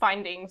stop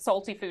finding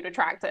salty food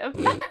attractive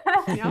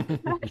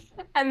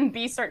and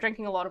B, start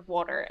drinking a lot of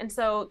water. And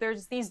so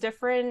there's these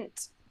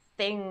different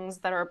things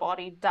that our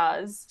body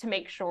does to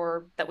make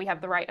sure that we have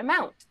the right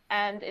amount.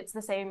 And it's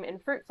the same in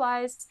fruit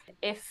flies.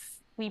 If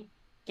we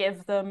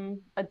give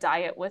them a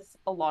diet with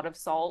a lot of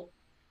salt,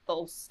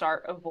 they'll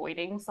start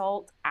avoiding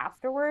salt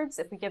afterwards.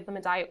 If we give them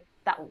a diet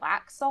that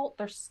lacks salt,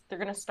 they're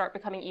going to start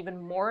becoming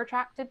even more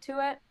attracted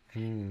to it.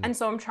 And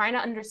so I'm trying to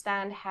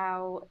understand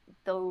how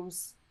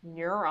those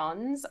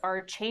neurons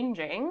are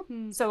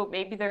changing. So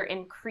maybe they're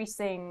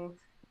increasing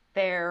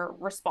their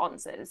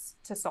responses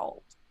to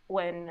salt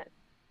when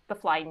the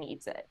fly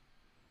needs it,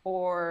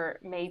 or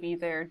maybe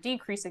they're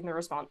decreasing the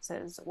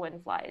responses when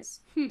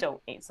flies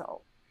don't need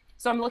salt.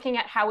 So I'm looking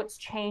at how it's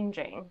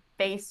changing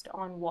based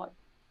on what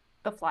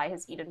the fly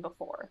has eaten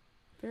before.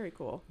 Very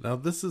cool. Now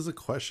this is a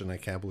question I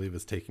can't believe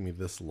it's taking me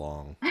this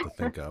long to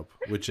think up,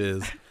 which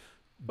is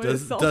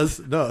does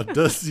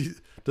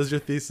your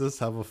thesis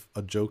have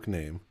a joke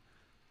name?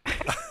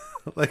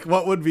 Like,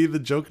 what would be the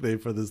joke name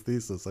for this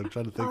thesis? I'm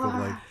trying to think of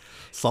like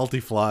salty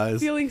flies.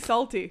 Feeling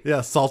salty.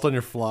 Yeah, salt on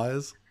your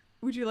flies.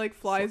 Would you like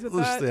flies with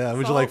that? Yeah,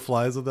 would you like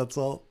flies with that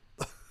salt?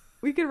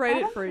 We could write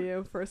it for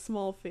you for a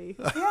small fee.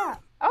 Yeah.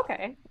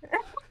 Okay.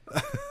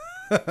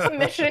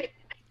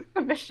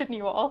 Commission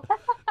you all.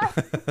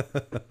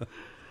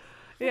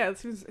 Yeah, it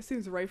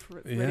seems right for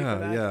that.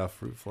 Yeah,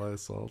 fruit fly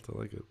salt. I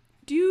like it.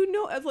 Do you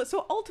know?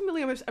 So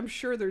ultimately, I'm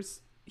sure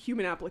there's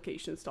human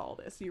applications to all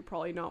this. You're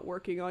probably not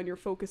working on. You're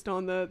focused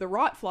on the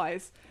rot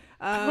flies.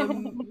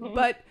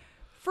 But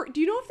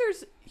do you know if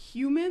there's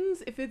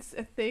humans? If it's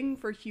a thing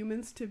for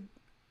humans to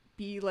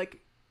be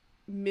like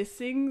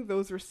missing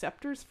those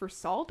receptors for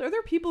salt? Are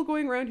there people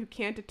going around who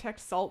can't detect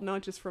salt,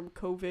 not just from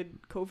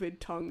COVID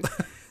tongues,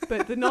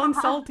 but the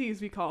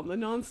non-salties, we call them, the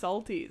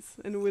non-salties?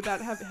 And would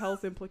that have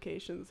health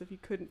implications if you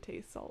couldn't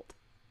taste salt?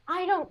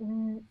 I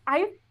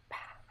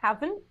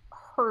haven't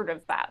heard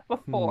of that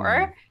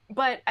before,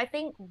 but I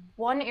think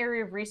one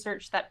area of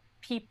research that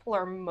people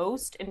are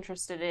most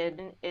interested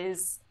in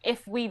is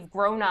if we've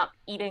grown up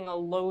eating a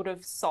load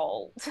of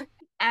salt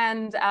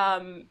and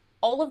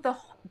all of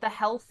the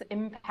health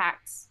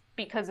impacts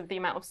because of the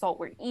amount of salt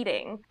we're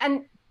eating.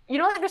 And you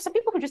know, like there's some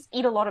people who just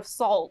eat a lot of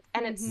salt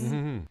and it's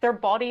their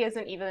body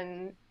isn't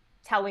even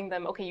telling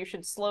them, okay, you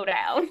should slow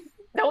down.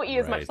 Don't eat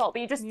as much salt,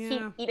 but you just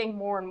keep eating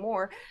more and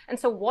more. And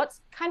so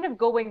what's kind of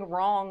going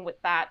wrong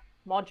with that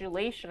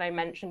modulation I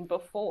mentioned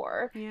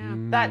before?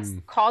 That's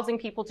causing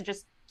people to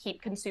just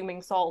keep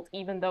consuming salt,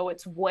 even though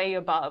it's way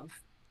above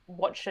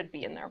what should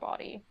be in their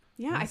body.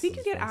 Yeah, I think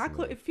you get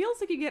it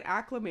feels like you get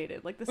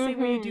acclimated, like the same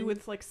way you do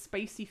with like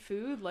spicy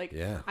food. Like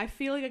I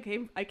feel like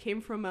I came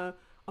from a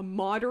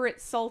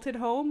moderate salted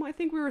home. I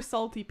think we were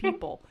salty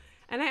people.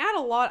 And I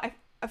add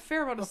a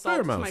fair amount of salt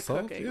to my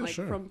cooking.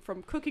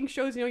 From cooking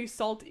shows, you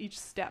salt each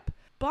step.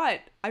 But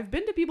I've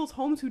been to people's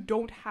homes who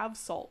don't have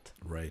salt.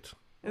 Right.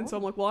 And so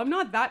I'm like, well, I'm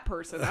not that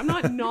person. I'm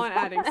not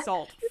adding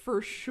salt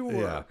for sure.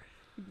 Yeah.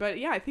 But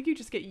yeah, I think you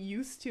just get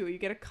used to it. You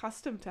get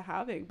accustomed to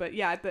having. But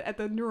yeah, at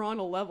the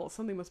neuronal level,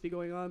 something must be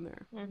going on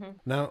there.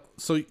 Now,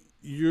 so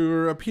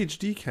you're a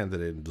PhD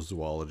candidate in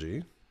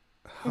zoology.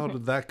 How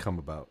did that come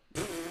about?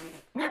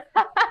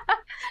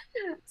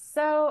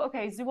 So,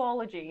 okay,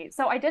 zoology.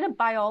 So I did a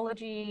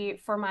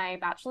biology for my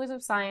Bachelor's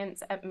of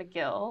Science at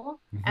McGill,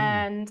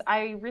 and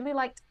I really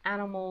liked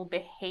animal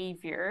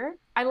behavior.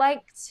 I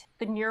liked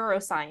the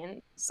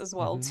neuroscience as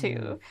well,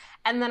 too.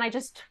 And then I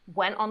just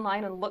went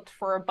online and looked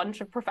for a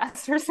bunch of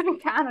professors in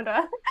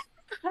Canada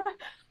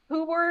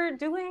who were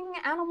doing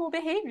animal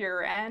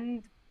behavior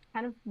and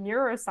kind of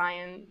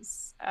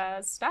neuroscience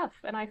stuff.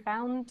 And I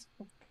found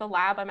the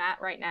lab I'm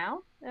at right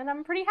now, and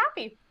I'm pretty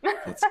happy.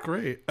 That's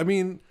great. I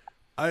mean,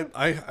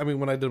 I mean,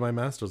 when I did my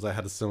master's, I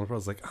had a similar. I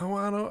was like, I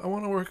want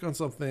to work on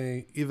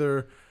something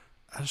either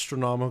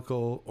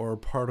astronomical or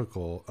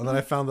particle, and then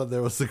I found that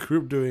there was a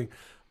group doing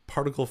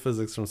particle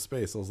physics from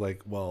space. I was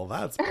like, well,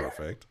 that's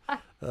perfect.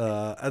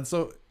 And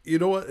so, you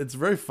know what? It's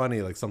very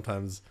funny. Like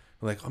sometimes,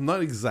 like I'm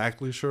not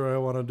exactly sure what I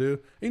want to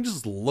do, and you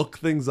just look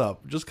things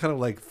up, just kind of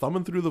like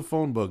thumbing through the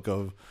phone book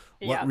of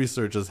what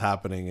research is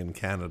happening in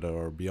Canada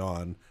or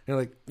beyond. And you're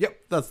like, yep,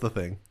 that's the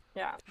thing.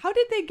 Yeah. How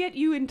did they get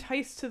you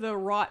enticed to the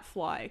rot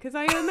fly? Because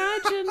I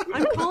imagine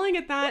I'm calling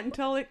it that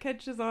until it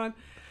catches on.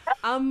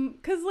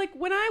 Because like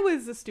when I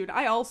was a student,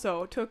 I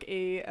also took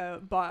a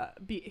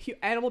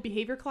animal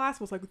behavior class.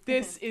 Was like,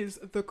 this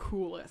is the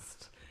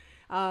coolest.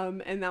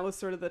 And that was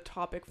sort of the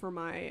topic for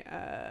my,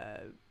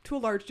 to a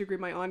large degree,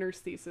 my honors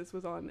thesis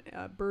was on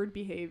bird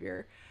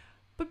behavior.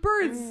 But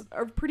birds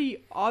are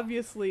pretty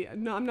obviously,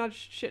 no, I'm not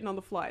shitting on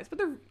the flies, but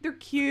they're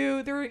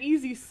cute. They're an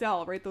easy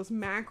sell, right? Those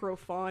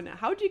macrofauna.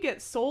 How'd you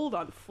get sold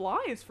on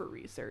flies for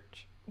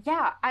research?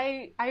 Yeah,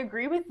 I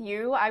agree with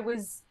you.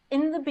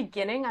 In the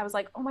beginning, I was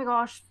like, oh my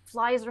gosh,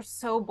 flies are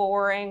so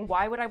boring.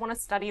 Why would I want to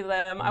study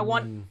them? I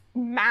want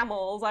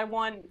mammals. I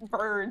want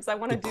birds. I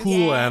want to do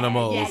cool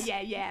animals.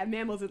 Yeah.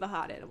 Mammals are the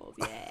hot animals.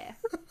 Yeah.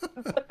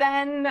 But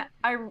then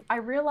I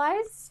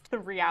realized the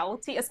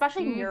reality,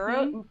 especially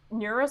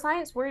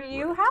neuroscience, where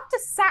you have to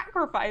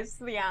sacrifice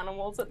the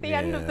animals at the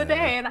end of the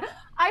day. And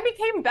I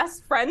became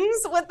best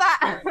friends with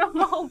that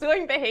animal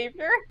doing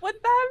behavior with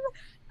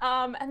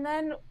them. And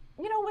then,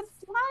 with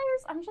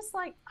flies, I'm just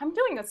like, I'm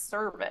doing a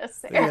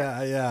service here.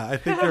 Yeah. I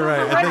think you're right.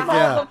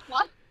 I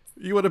think,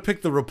 you would have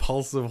picked the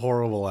repulsive,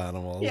 horrible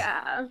animals.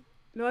 Yeah.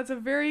 No, that's a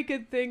very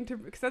good thing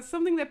because that's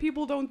something that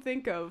people don't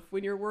think of.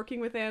 When you're working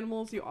with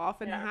animals, you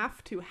often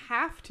have to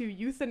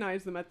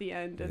euthanize them at the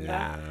end.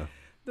 And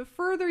the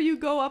further you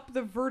go up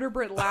the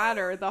vertebrate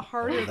ladder, the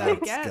harder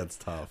that gets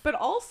tough. But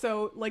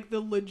also, like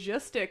the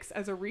logistics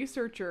as a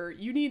researcher,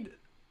 you need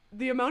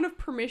the amount of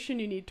permission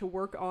you need to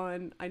work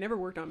on. I never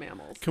worked on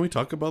mammals. Can we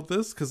talk about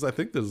this? Because I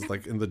think there's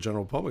like in the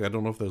general public, I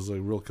don't know if there's a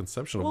real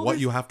conception of what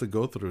you have to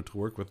go through to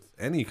work with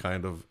any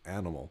kind of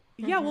animal.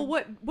 Yeah, well,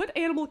 what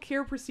animal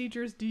care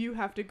procedures do you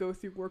have to go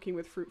through working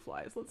with fruit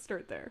flies? Let's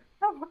start there.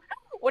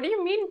 What do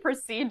you mean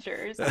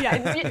procedures?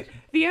 Yeah,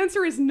 the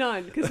answer is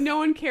none, because no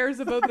one cares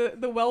about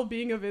the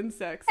well-being of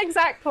insects.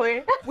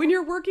 Exactly. When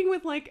you're working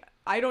with, like,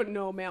 I don't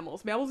know,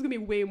 mammals are going to be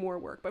way more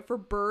work. But for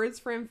birds,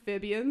 for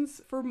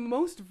amphibians, for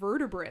most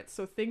vertebrates,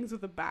 so things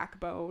with a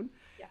backbone,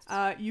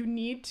 you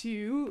need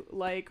to,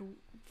 like,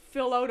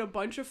 fill out a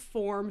bunch of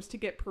forms to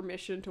get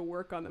permission to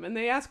work on them. And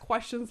they ask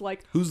questions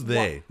like... Who's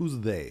they? Who's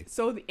they?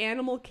 So the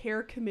animal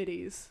care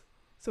committees...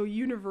 So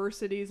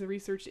universities and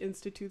research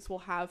institutes will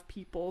have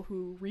people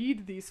who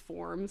read these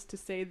forms to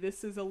say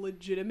this is a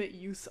legitimate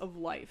use of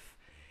life.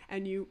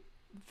 And you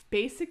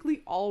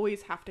basically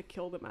always have to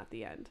kill them at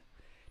the end.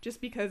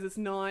 Just because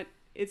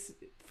it's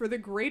for the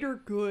greater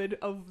good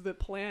of the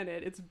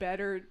planet. It's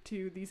better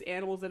to these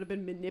animals that have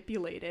been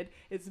manipulated.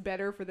 It's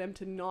better for them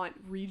to not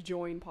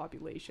rejoin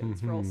populations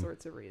for all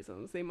sorts of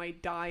reasons. They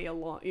might die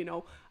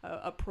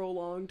a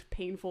prolonged,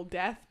 painful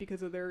death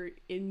because of their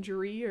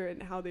injury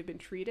and how they've been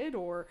treated,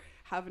 or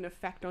have an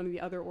effect on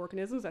the other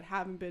organisms that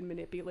haven't been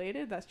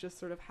manipulated. That's just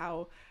sort of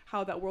how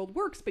that world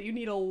works. But you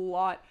need a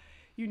lot.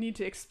 You need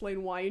to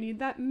explain why you need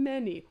that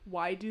many.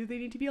 Why do they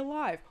need to be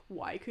alive?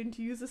 Why couldn't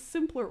you use a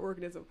simpler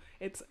organism?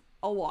 It's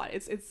a lot.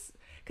 It's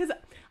because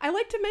I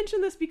like to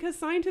mention this because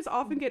scientists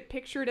often get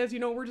pictured as,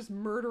 we're just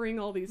murdering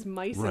all these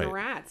mice and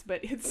rats,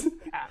 but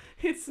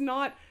it's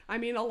not. I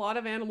mean, a lot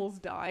of animals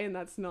die, and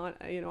that's not,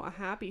 a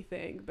happy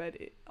thing, but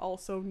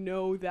also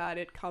know that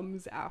it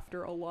comes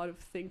after a lot of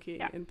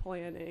thinking and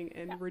planning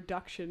and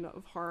reduction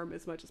of harm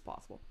as much as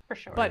possible. For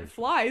sure. But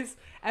flies,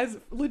 as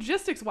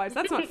logistics-wise,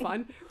 that's not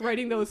fun,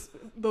 writing those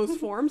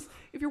forms.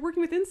 If you're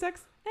working with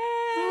insects,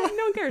 no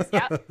one cares.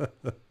 Yeah.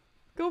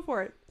 Go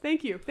for it.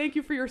 Thank you. Thank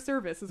you for your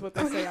service is what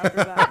they say after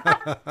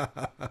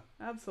that.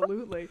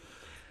 Absolutely.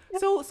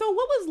 So what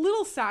was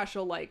little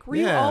Sasha like? Were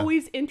you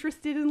always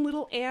interested in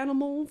little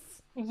animals?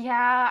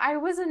 Yeah, I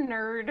was a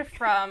nerd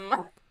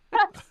from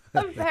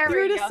a very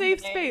You're in a young safe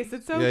age. space.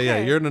 It's okay. Yeah,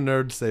 you're in a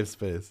nerd safe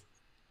space.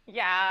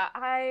 Yeah,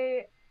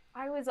 I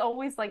was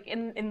always like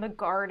in the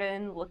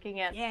garden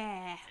looking at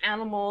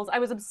animals. I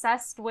was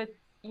obsessed with,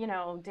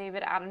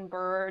 David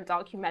Attenborough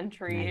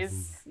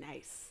documentaries.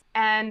 Nice.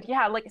 And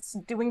yeah, like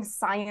doing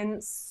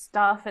science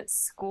stuff at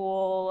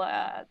school.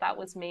 That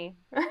was me.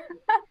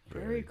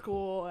 Very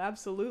cool.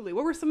 Absolutely.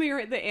 What were some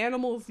of the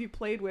animals you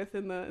played with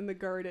in the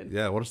garden?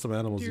 Yeah, what are some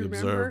animals you remember?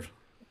 observed?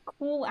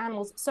 Cool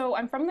animals. So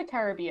I'm from the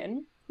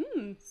Caribbean.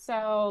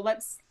 So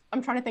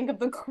I'm trying to think of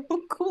the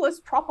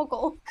coolest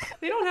tropical.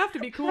 They don't have to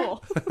be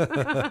cool.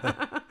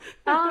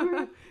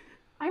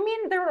 I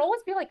mean, there would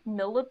always be like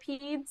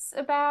millipedes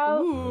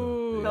about.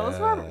 Ooh. Those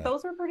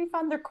were pretty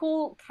fun. They're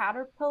cool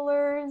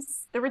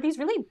caterpillars. There were these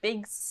really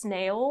big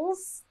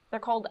snails. They're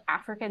called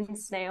African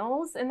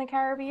snails in the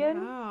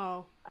Caribbean.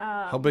 Wow.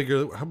 How big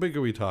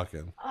are we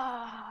talking?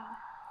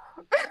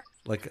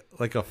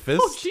 Like a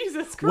fist? Oh,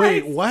 Jesus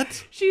Christ. Wait,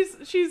 what?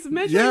 She's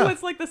measuring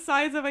what's like the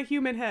size of a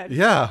human head.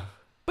 Yeah.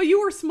 But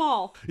you were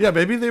small. Yeah,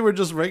 maybe they were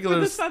just regular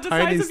The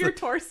tiny size of your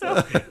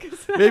torso.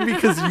 Maybe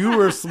because you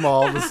were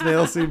small, the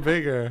snails seemed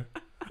bigger.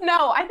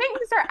 No, I think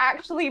these are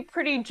actually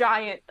pretty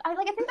giant. I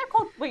think they're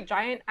called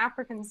giant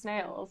African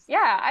snails.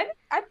 Yeah,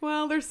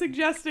 Well, they're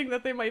suggesting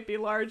that they might be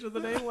large with a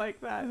name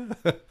like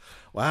that.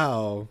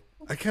 Wow.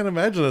 I can't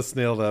imagine a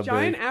snail that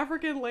Giant big.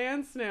 African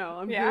land snail.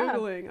 I'm Yeah.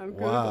 Googling.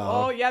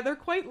 Wow. Oh, yeah, they're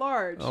quite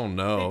large. Oh,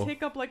 no. They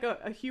take up like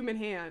a human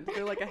hand.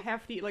 They're like a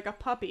hefty, like a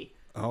puppy.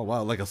 Oh,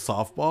 wow. Like a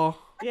softball?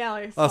 Yeah,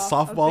 like A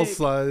softball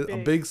size, a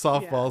big yeah.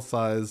 softball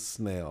size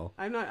snail.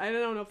 I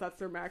don't know if that's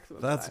their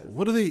maximum That's size.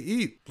 what do they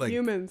eat? Like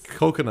Humans.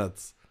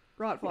 coconuts,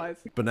 Rot flies.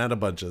 banana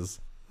bunches.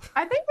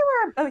 I think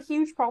they were a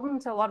huge problem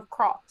to a lot of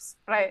crops,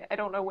 but I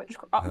don't know which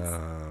crops.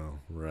 Oh,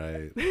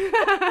 right.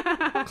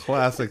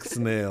 Classic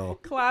snail.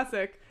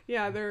 Classic.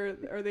 Yeah,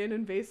 are they an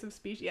invasive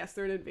species? Yes,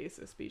 they're an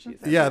invasive species.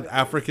 Yeah,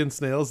 African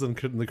snails in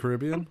the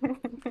Caribbean.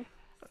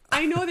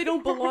 I know they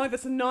don't belong.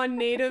 That's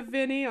non-native,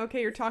 Vinny.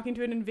 Okay, you're talking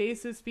to an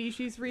invasive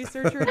species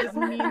researcher. It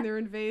doesn't mean they're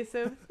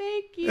invasive.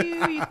 Thank you.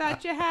 You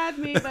thought you had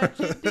me, but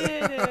you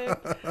didn't.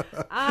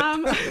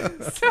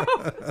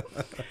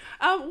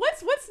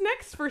 What's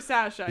next for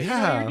Sasha?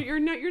 Yeah. You're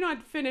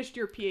not finished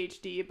your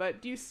PhD,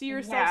 but do you see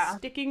yourself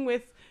sticking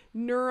with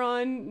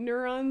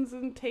neurons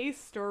and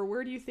taste, or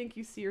where do you think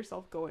you see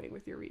yourself going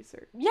with your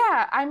research?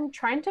 Yeah, I'm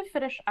trying to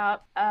finish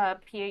up a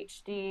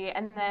PhD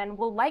and then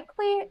we'll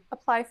likely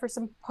apply for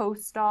some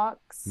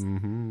postdocs.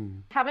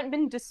 Haven't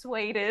been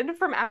dissuaded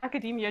from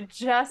academia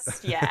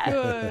just yet.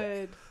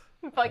 Good.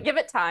 But give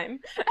it time.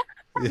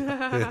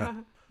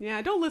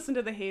 Yeah, don't listen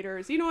to the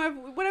haters.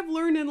 What I've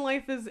learned in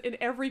life is in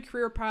every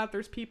career path,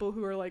 there's people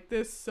who are like,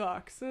 this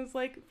sucks. And it's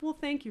like, well,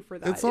 thank you for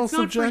that. It's all not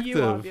subjective. for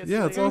you, obviously.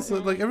 Yeah, it's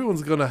also like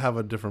everyone's going to have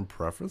a different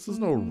preference. There's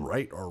no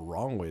right or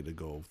wrong way to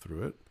go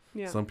through it.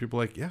 Yeah. Some people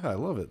are like, yeah, I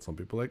love it. Some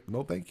people are like,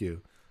 no, thank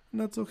you.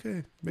 And that's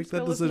okay. Make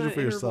that decision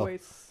for yourself.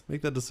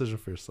 Make that decision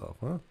for yourself,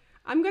 huh?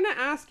 I'm going to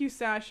ask you,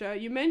 Sasha,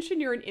 you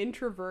mentioned you're an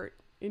introvert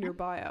in your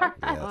bio.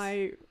 Yes.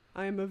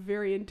 I am a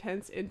very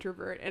intense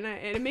introvert. And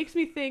it makes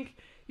me think,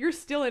 you're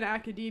still in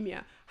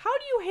academia. How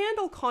do you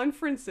handle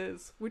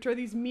conferences, which are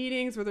these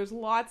meetings where there's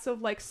lots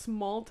of like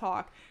small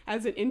talk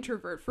as an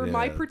introvert? For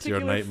my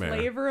particular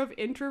flavor of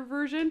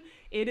introversion,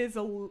 it is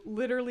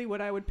literally what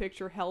I would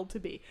picture hell to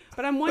be.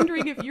 But I'm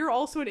wondering if you're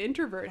also an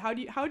introvert. How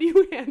do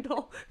you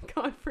handle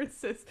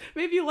conferences?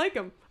 Maybe you like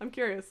them. I'm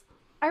curious.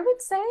 I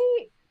would say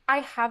I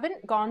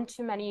haven't gone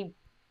to many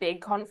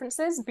big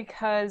conferences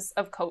because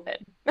of COVID.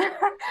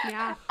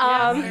 Yeah,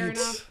 fair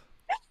enough.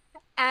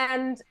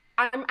 And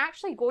I'm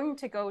actually going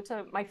to go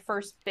to my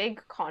first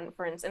big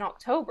conference in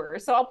October,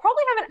 so I'll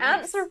probably have an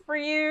answer for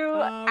you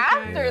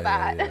after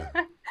that.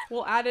 Yeah.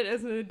 We'll add it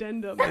as an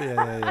addendum.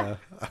 Yeah.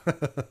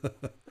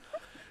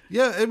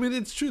 Yeah, I mean,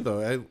 it's true,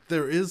 though.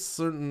 There is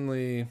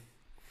certainly,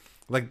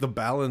 like, the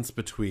balance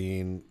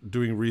between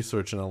doing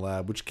research in a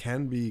lab, which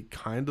can be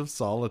kind of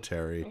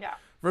solitary,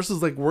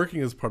 versus, like,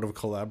 working as part of a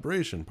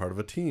collaboration, part of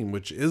a team,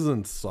 which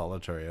isn't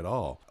solitary at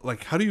all.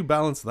 Like, how do you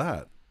balance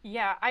that?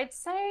 Yeah, I'd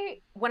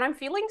say when I'm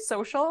feeling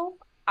social,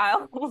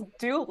 I'll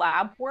do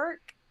lab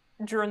work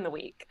during the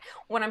week.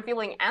 When I'm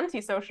feeling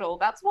antisocial,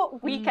 that's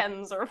what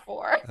weekends are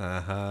for.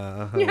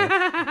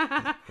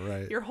 Right.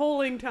 Your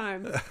holing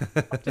time.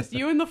 Just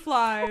you and the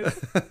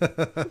flies.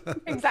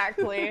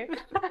 Exactly.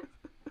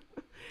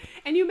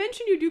 And you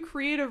mentioned you do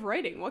creative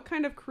writing. What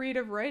kind of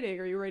creative writing?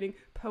 Are you writing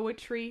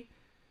poetry?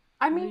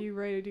 Are you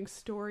writing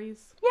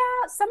stories? Yeah,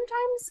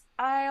 sometimes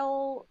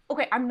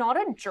I'm not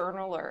a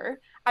journaler.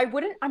 I'm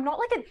not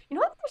like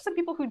there's some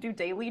people who do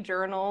daily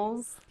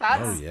journals.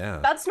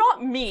 That's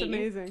not me. It's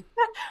amazing.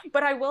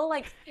 But I will,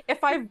 like,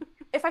 if I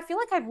feel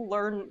like I've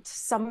learned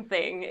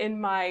something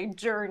in my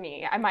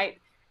journey, I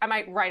might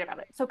write about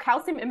it. So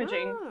calcium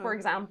imaging, for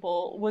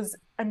example, was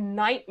a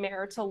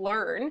nightmare to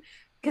learn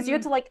because you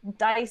had to like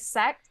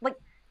dissect, like,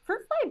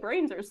 fruit fly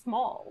brains are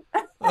small.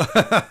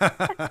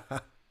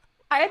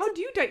 How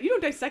do you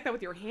don't dissect that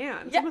with your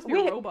hands? You must be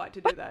a robot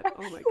to do that.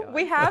 Oh my god.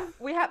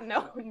 We have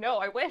no,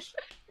 I wish.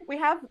 We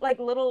have like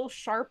little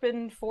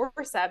sharpened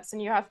forceps,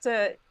 and you have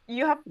to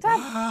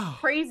have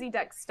crazy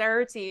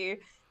dexterity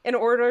in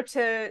order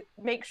to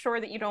make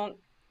sure that you don't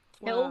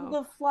kill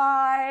the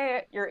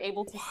fly. You're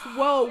able to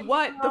Whoa,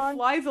 what? The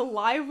fly's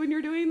alive when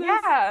you're doing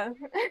this? Yeah.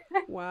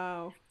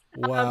 Wow.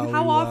 Wow.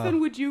 How often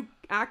would you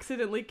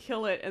accidentally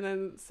kill it and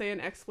then say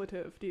an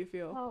expletive, do you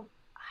feel? Oh,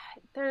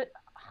 there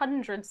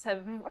hundreds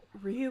have.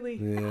 Really?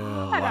 Yeah.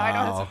 I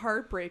know. That's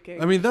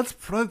heartbreaking. I mean, that's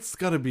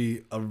got to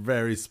be a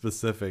very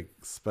specific,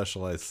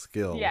 specialized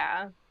skill.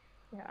 Yeah.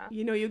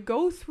 You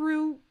go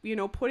through,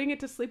 putting it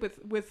to sleep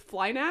with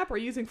fly nap. Are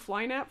you using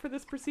fly nap for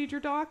this procedure,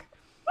 Doc?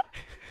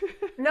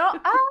 No.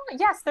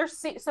 Yes.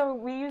 So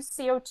we use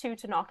CO2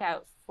 to knock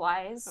out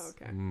flies.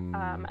 Okay.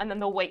 And then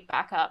they'll wake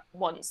back up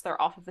once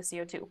they're off of the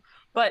CO2.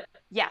 But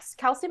yes,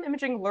 calcium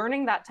imaging,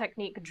 learning that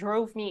technique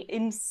drove me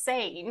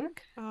insane.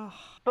 Oh.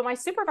 But my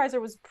supervisor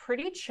was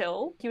pretty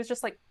chill. He was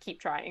just like, keep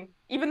trying,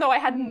 even though I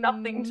had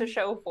nothing to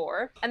show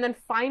for. And then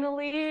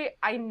finally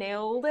I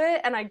nailed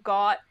it, and I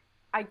got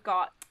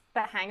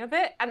the hang of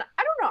it. And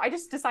I don't know, I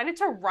just decided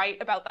to write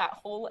about that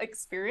whole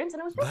experience,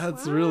 and it was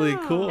That's really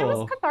cool. It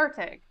was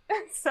cathartic.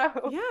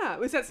 So yeah,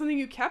 was that something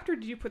you kept, or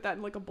did you put that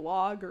in like a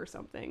blog or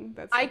something?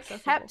 I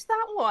kept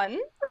that one.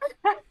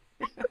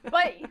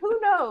 But who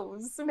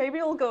knows? Maybe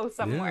it'll go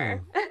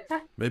somewhere.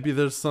 Yeah. Maybe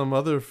there's some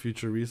other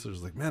future research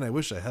like, man, I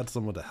wish I had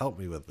someone to help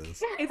me with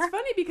this. It's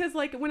funny because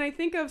like when I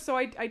think of, so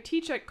I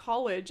teach at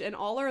college, and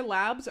all our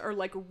labs are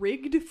like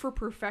rigged for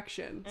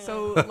perfection.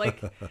 So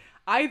like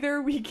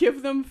either we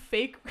give them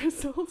fake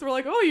results, we're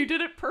like, oh, you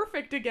did it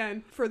perfect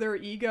again, for their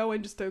ego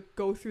and just to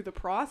go through the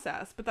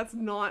process. But that's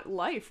not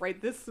life, right?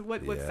 This is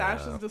what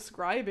Sasha's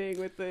describing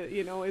with the,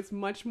 it's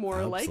much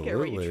more like it,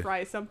 right? You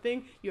try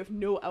something, you have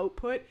no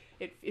output.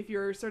 If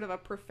you're sort of a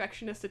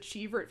perfectionist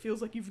achiever, it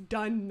feels like you've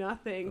done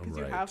nothing because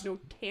you have no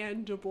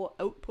tangible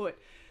output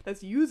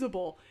that's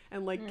usable.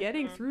 And like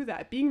getting through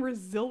that, being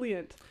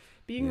resilient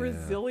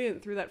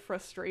through that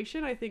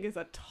frustration, I think is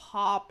a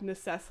top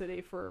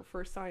necessity for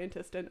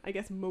scientists, and I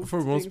guess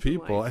most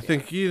people. Life, I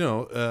think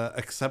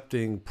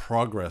accepting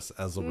progress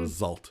as a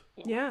result.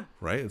 Yeah.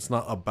 Right. It's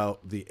not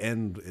about the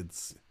end.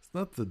 It's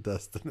not the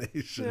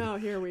destination. Oh,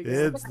 here we go.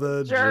 It's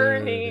the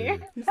journey.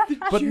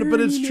 But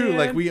it's true.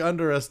 Like, we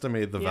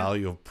underestimate the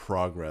value of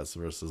progress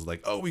versus like,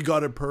 oh, we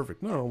got it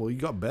perfect. No, well, you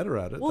got better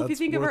at it. Well, that's if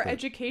you think of our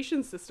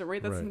education system,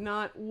 right? That's right.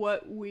 not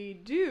what we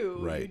do.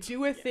 Right. You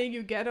do a thing,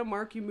 you get a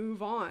mark, you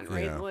move on,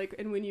 right? Yeah. Like,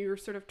 and when you're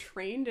sort of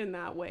trained in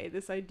that way,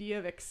 this idea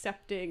of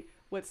accepting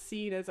what's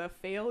seen as a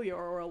failure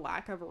or a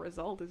lack of a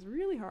result is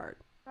really hard.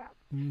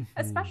 Mm-hmm.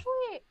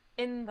 Especially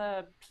in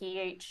the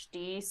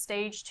PhD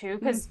stage too,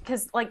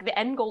 because like the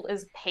end goal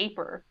is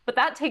paper, but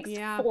that takes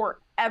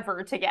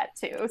forever to get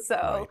to.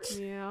 So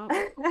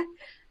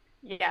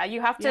yeah,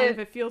 you have to. If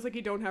it feels like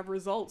you don't have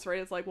results, right?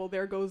 It's like, well,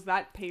 there goes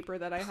that paper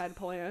that I had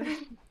planned.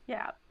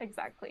 Yeah,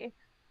 exactly.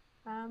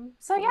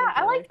 So yeah,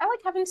 I like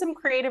having some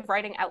creative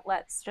writing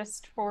outlets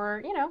just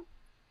for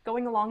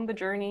going along the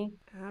journey.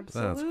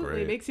 Absolutely. That's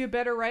great. It makes you a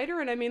better writer,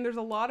 and I mean, there's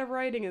a lot of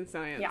writing in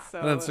science. Yeah. So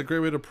and it's a great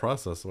way to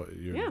process what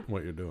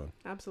you're doing.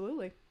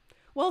 Absolutely.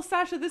 Well,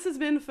 Sasha, this has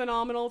been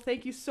phenomenal.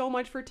 Thank you so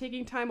much for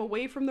taking time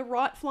away from the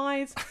rot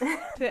flies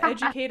to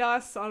educate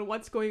us on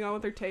what's going on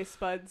with their taste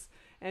buds.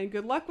 And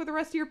good luck with the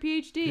rest of your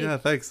PhD. Yeah,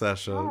 thanks,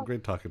 Sasha.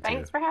 Great talking to you.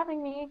 Thanks for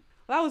having me.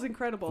 Well, that was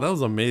incredible. That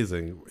was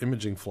amazing.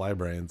 Imaging fly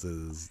brains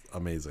is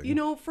amazing.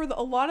 For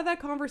a lot of that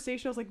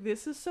conversation, I was like,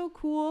 this is so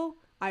cool.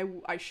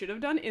 I should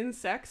have done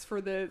insects for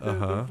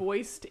the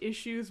voiced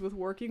issues with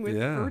working with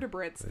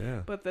vertebrates.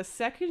 Yeah. But the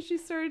second she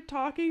started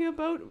talking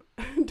about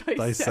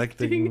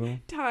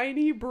dissecting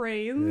tiny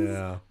brains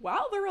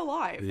while they're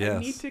alive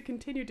and need to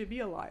continue to be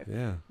alive,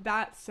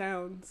 that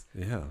sounds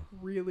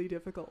really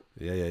difficult.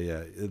 Yeah.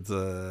 It's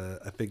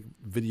I think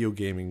video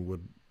gaming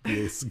would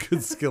be a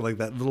good skill, like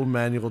that little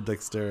manual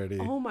dexterity.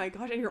 Oh my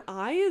gosh, and your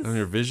eyes? And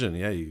your vision,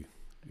 You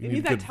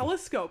need that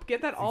telescope.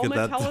 Get that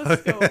Alma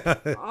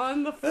telescope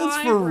on the fly.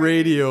 That's for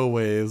radio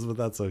waves, but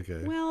that's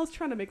okay. Well, I was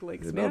trying to make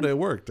links, man. No, it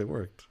worked.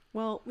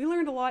 Well, we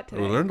learned a lot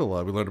today. We learned a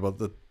lot. We learned about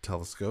the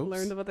telescopes.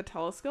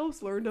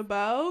 Learned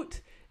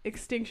about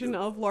extinction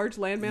of large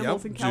land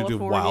mammals in California.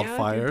 Due to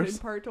wildfires. In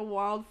part to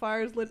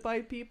wildfires lit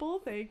by people.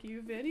 Thank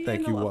you, Vinny.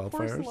 Thank you, wildfires. Of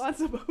course, wildfires.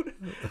 lots about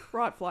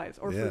rot flies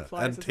or fruit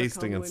flies. And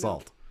tasting and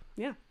salt.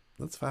 Yeah.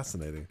 That's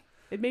fascinating.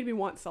 It made me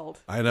want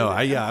salt. I know.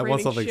 I want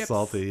craving something chips.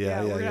 salty.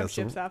 Yeah. We're gonna have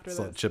chips after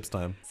this. Chips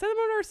time. Send them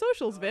on our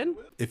socials, Vin.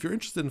 If you're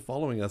interested in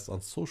following us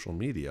on social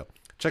media,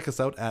 check us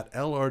out at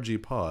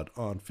LRG Pod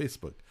on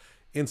Facebook,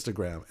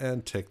 Instagram,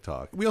 and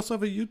TikTok. We also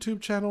have a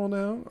YouTube channel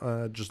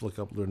now. Just look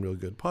up Learn Real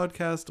Good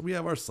Podcast. We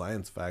have our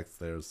science facts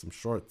there, some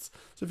shorts.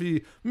 So if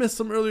you missed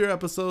some earlier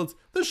episodes,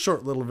 there's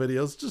short little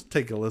videos. Just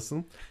take a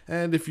listen.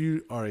 And if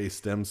you are a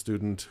STEM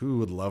student who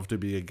would love to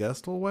be a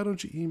guest, well, why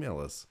don't you email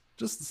us?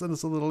 Just send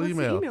us a little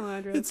email. The email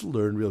address? It's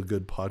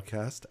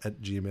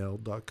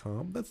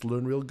learnrealgoodpodcast@gmail.com. That's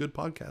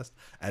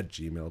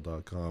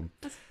learnrealgoodpodcast@gmail.com.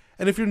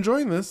 And if you're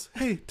enjoying this,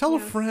 hey, tell a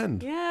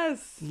friend.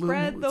 Yes.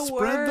 Spread the word.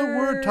 Spread the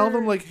word. Tell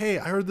them, like, hey,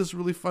 I heard this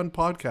really fun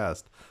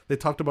podcast. They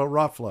talked about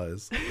rot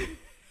flies.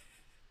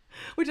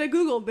 Which I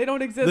Googled. They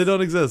don't exist. They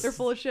don't exist. They're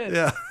full of shit.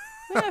 Yeah.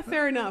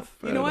 Fair enough.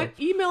 You know what?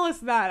 Email us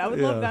that. I would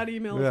love that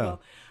email as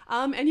well.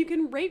 And you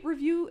can rate,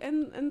 review,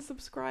 and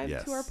subscribe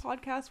to our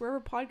podcast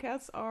wherever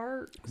podcasts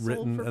are sold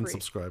written for free. and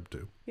subscribed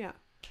to. Yeah.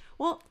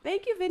 Well,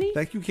 thank you, Vinny.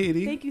 Thank you,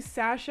 Katie. Thank you,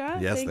 Sasha.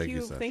 Yes, thank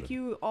you, Sasha. Thank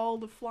you, all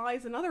the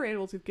flies and other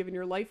animals who've given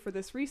your life for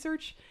this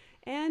research.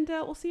 And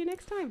we'll see you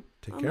next time.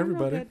 Take care,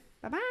 everybody.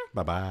 Bye-bye.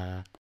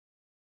 Bye-bye.